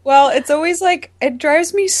it. Well, it's always like, it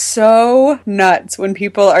drives me so nuts when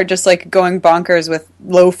people are just like going bonkers with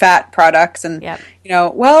low-fat products and,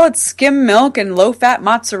 well, it's skim milk and low-fat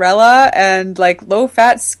mozzarella and like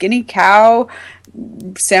low-fat skinny cow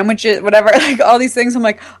sandwiches, whatever, like all these things. I'm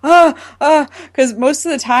like, because most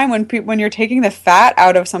of the time when you're taking the fat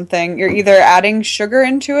out of something, you're either adding sugar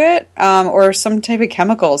into it or some type of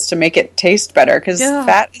chemicals to make it taste better, because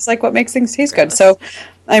fat is like what makes things taste good. So,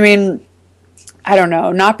 I mean, I don't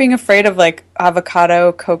know, not being afraid of like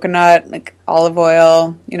avocado, coconut, like olive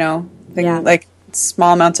oil, like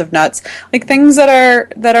small amounts of nuts, like things that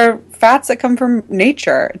are fats that come from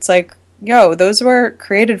nature. It's like, yo, those were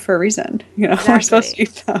created for a reason. We're supposed to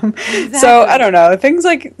eat them. Exactly. So I don't know, things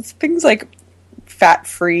like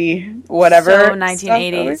fat-free, whatever. So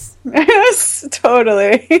 1980s. Yes,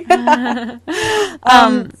 totally. So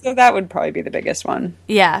that would probably be the biggest one.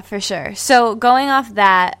 Yeah, for sure. So going off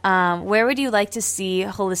that, where would you like to see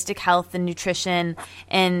holistic health and nutrition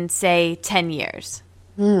in, say, 10 years?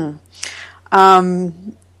 I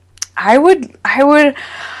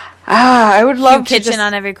would love to kitchen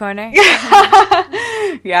on every corner.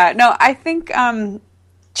 Yeah, no, I think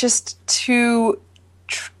just to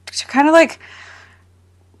kind of like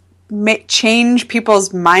change people's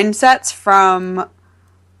mindsets from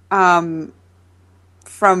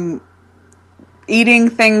eating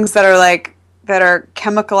things that are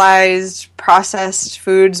chemicalized, processed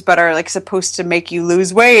foods, but are like supposed to make you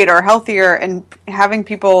lose weight or healthier, and having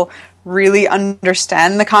people really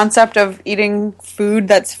understand the concept of eating food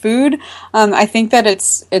that's food. I think that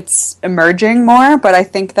it's emerging more, but I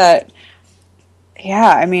think that,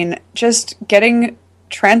 I mean, just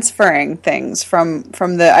transferring things from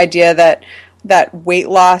the idea that weight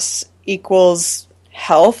loss equals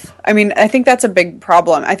health. I mean, I think that's a big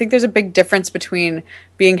problem. I think there's a big difference between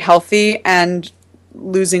being healthy and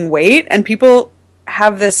losing weight, and people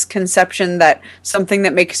have this conception that something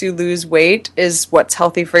that makes you lose weight is what's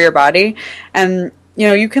healthy for your body. And,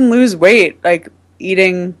 you can lose weight like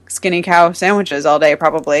eating skinny cow sandwiches all day,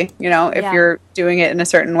 probably, if you're doing it in a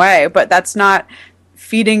certain way, but that's not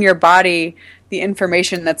feeding your body the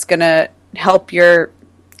information that's going to help your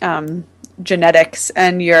genetics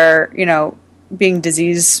and your, being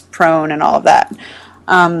disease prone and all of that.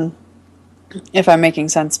 If I'm making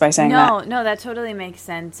sense by saying that. No, that totally makes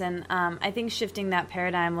sense. And I think shifting that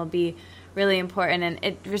paradigm will be really important. And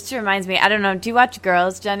it just reminds me, I don't know, do you watch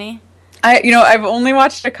Girls, Jenny? I've only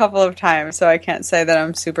watched a couple of times, so I can't say that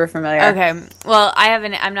I'm super familiar. Okay. Well,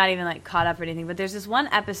 I'm not even like caught up or anything, but there's this one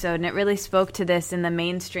episode and it really spoke to this in the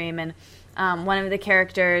mainstream, and one of the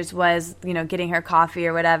characters was, getting her coffee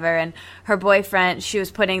or whatever, and her boyfriend, she was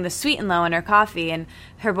putting the Sweet and Low in her coffee, and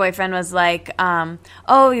her boyfriend was like, oh,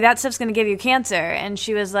 that stuff's going to give you cancer. And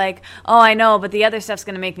she was like, oh, I know, but the other stuff's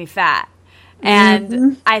going to make me fat.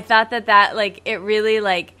 And I thought that like, it really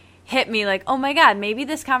like hit me like, oh my God, maybe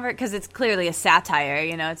this because it's clearly a satire,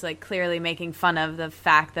 it's like clearly making fun of the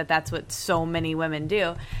fact that that's what so many women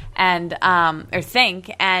do and, or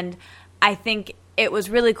think. And I think it was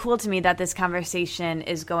really cool to me that this conversation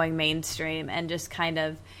is going mainstream and just kind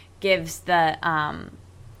of gives the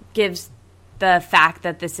fact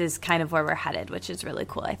that this is kind of where we're headed, which is really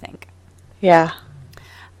cool, I think. Yeah.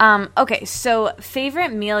 Okay, so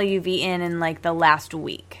favorite meal you've eaten in like the last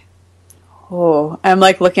week? Oh, I'm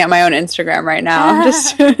like looking at my own Instagram right now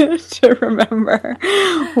just to remember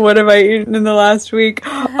what have I eaten in the last week.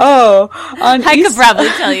 Oh, I could probably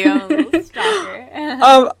tell you. I'm a little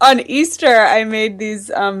stalker. On Easter, I made these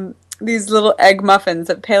little egg muffins,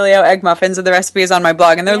 paleo egg muffins, and the recipe is on my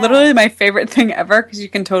blog, and they're literally my favorite thing ever because you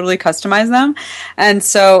can totally customize them. And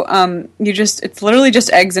so it's literally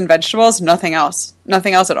just eggs and vegetables, nothing else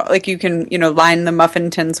at all. Like you can line the muffin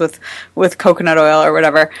tins with coconut oil or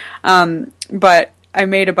whatever. But I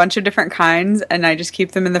made a bunch of different kinds, and I just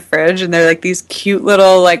keep them in the fridge, and they're like these cute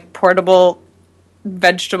little like portable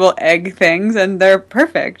vegetable egg things, and they're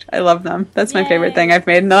perfect. I love them. That's my favorite thing I've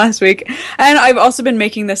made in the last week. And I've also been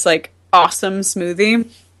making this like awesome smoothie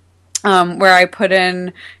where I put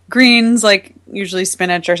in greens, like usually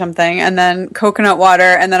spinach or something, and then coconut water,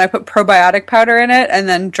 and then I put probiotic powder in it, and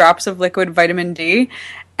then drops of liquid vitamin D.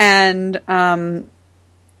 And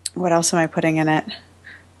what else am I putting in it?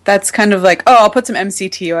 That's kind of like, I'll put some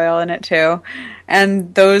MCT oil in it too.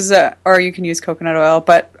 And those, or you can use coconut oil,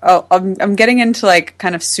 but I'm getting into like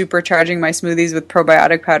kind of supercharging my smoothies with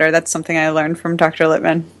probiotic powder. That's something I learned from Dr.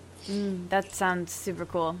 Littman. That sounds super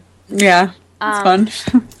cool. Yeah, it's fun.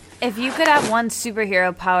 If you could have one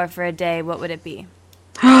superhero power for a day, what would it be?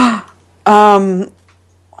 Oh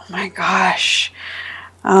my gosh.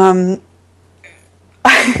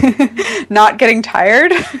 Not getting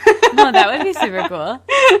tired. Oh, that would be super cool.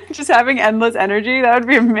 Just having endless energy, that would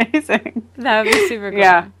be amazing. That would be super cool.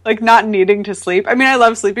 Yeah, like not needing to sleep. I mean, I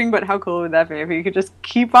love sleeping, but how cool would that be if you could just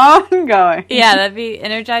keep on going? Yeah, that'd be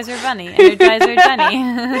Energizer Bunny. Energizer Jenny.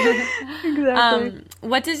 Exactly.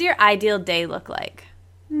 What does your ideal day look like?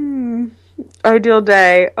 Ideal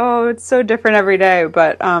day. Oh, it's so different every day,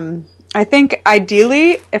 but I think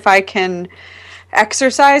ideally, if I can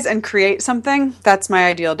exercise and create something, that's my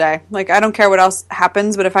ideal day. Like, I don't care what else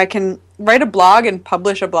happens, but if I can write a blog and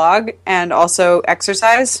publish a blog and also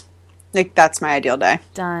exercise, like, that's my ideal day.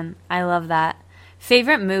 Done. I love that.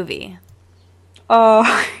 Favorite movie? Oh,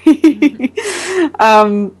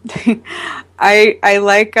 I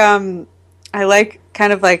like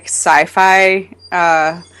kind of like sci-fi,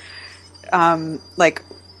 like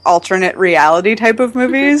alternate reality type of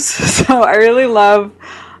movies. So I really love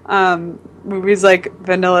movies like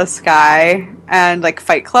Vanilla Sky and like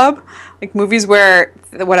Fight Club, like movies where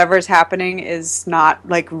whatever is happening is not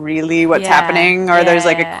like really what's happening, or there's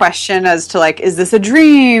like a question as to like, is this a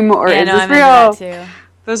dream or is this real? That too.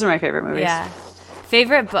 Those are my favorite movies. Yeah.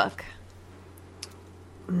 Favorite book?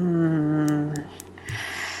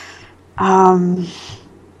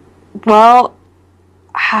 Well,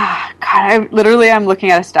 God, I'm looking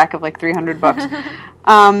at a stack of like 300 books.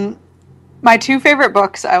 My two favorite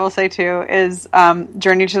books, I will say too, is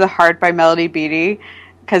Journey to the Heart by Melody Beattie,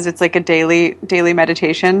 because it's like a daily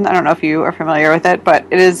meditation. I don't know if you are familiar with it, but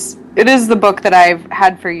it is the book that I've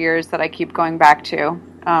had for years that I keep going back to,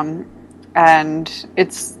 and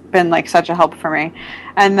it's been like such a help for me.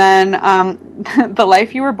 And then The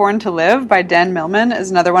Life You Were Born to Live by Dan Millman is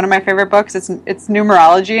another one of my favorite books. It's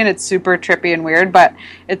numerology and it's super trippy and weird, but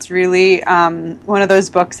it's really one of those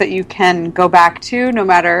books that you can go back to no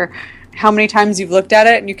matter how many times you've looked at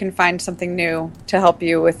it, and you can find something new to help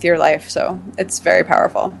you with your life. So it's very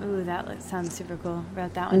powerful. Ooh, that sounds super cool.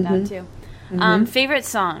 Wrote that one down too. Favorite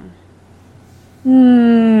song?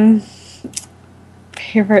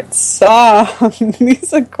 Favorite song?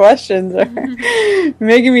 These questions are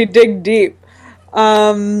making me dig deep.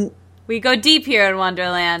 We go deep here in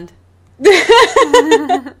Wonderland.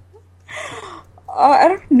 I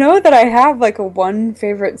don't know that I have like a one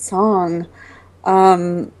favorite song.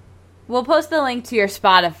 We'll post the link to your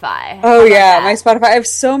Spotify. Oh yeah, my Spotify. I have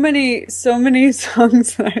so many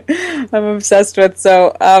songs that I'm obsessed with.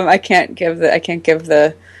 So I can't give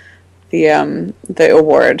the the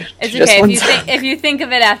award. It's okay. If you think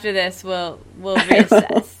of it after this, we'll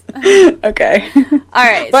reassess. Okay. All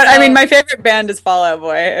right. But I mean, my favorite band is Fall Out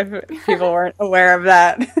Boy. If people weren't aware of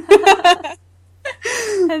that.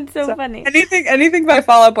 That's so funny. Anything by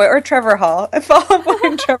Fall Out Boy or Trevor Hall. Fall Out Boy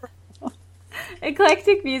and Trevor Hall.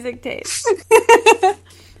 Eclectic music taste.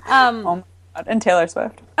 Oh my God. And Taylor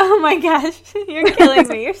Swift. Oh my gosh, you're killing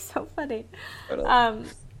me. You're so funny. Totally.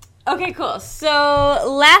 Okay, cool. So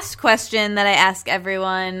last question that I ask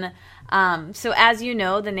everyone. So as you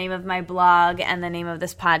know, the name of my blog and the name of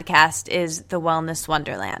this podcast is The Wellness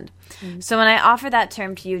Wonderland. Mm-hmm. So when I offer that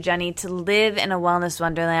term to you, Jenny, to live in a wellness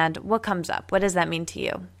wonderland, what comes up? What does that mean to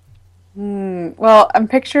you? Well, I'm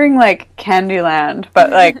picturing like Candyland, but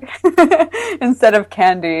like instead of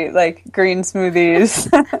candy, like green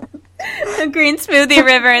smoothies. A green smoothie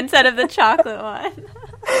river instead of the chocolate one.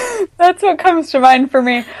 That's what comes to mind for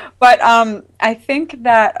me. But I think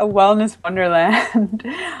that a wellness wonderland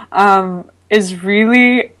is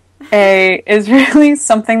really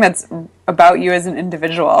something that's about you as an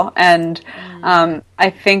individual. And I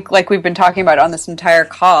think, like we've been talking about on this entire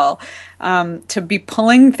call, to be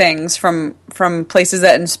pulling things from places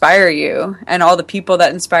that inspire you and all the people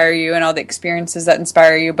that inspire you and all the experiences that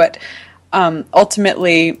inspire you, but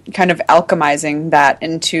ultimately kind of alchemizing that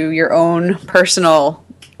into your own personal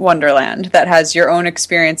wonderland that has your own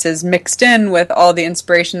experiences mixed in with all the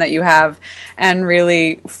inspiration that you have, and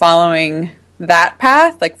really following that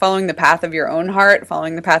path, like following the path of your own heart,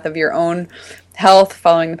 following the path of your own health,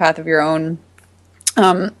 following the path of your own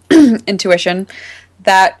intuition.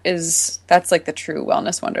 That's like the true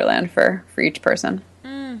wellness wonderland for each person.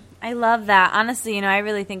 I love that. Honestly, I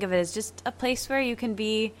really think of it as just a place where you can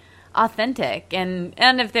be authentic, and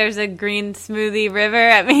if there's a green smoothie river,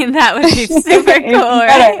 I mean, that would be super cool,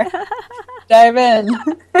 right? Dive in.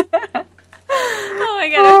 Oh my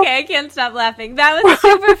God, okay, I can't stop laughing. That was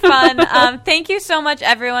super fun. Thank you so much,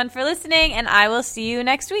 everyone, for listening, and I will see you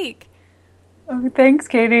next week. Oh, thanks,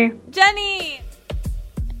 Katie. Jenny!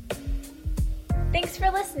 Thanks for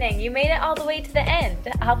listening. You made it all the way to the end.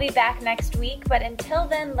 I'll be back next week, but until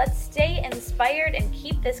then, let's stay inspired and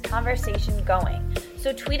keep this conversation going.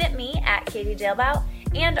 So tweet at me at Katie Dalebout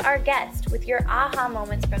and our guest with your aha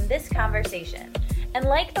moments from this conversation. And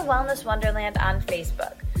like the Wellness Wonderland on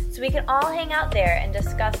Facebook, so we can all hang out there and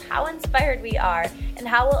discuss how inspired we are and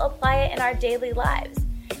how we'll apply it in our daily lives.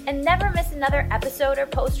 And never miss another episode or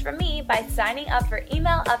post from me by signing up for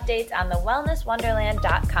email updates on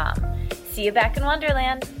thewellnesswonderland.com. See you back in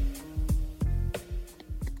Wonderland.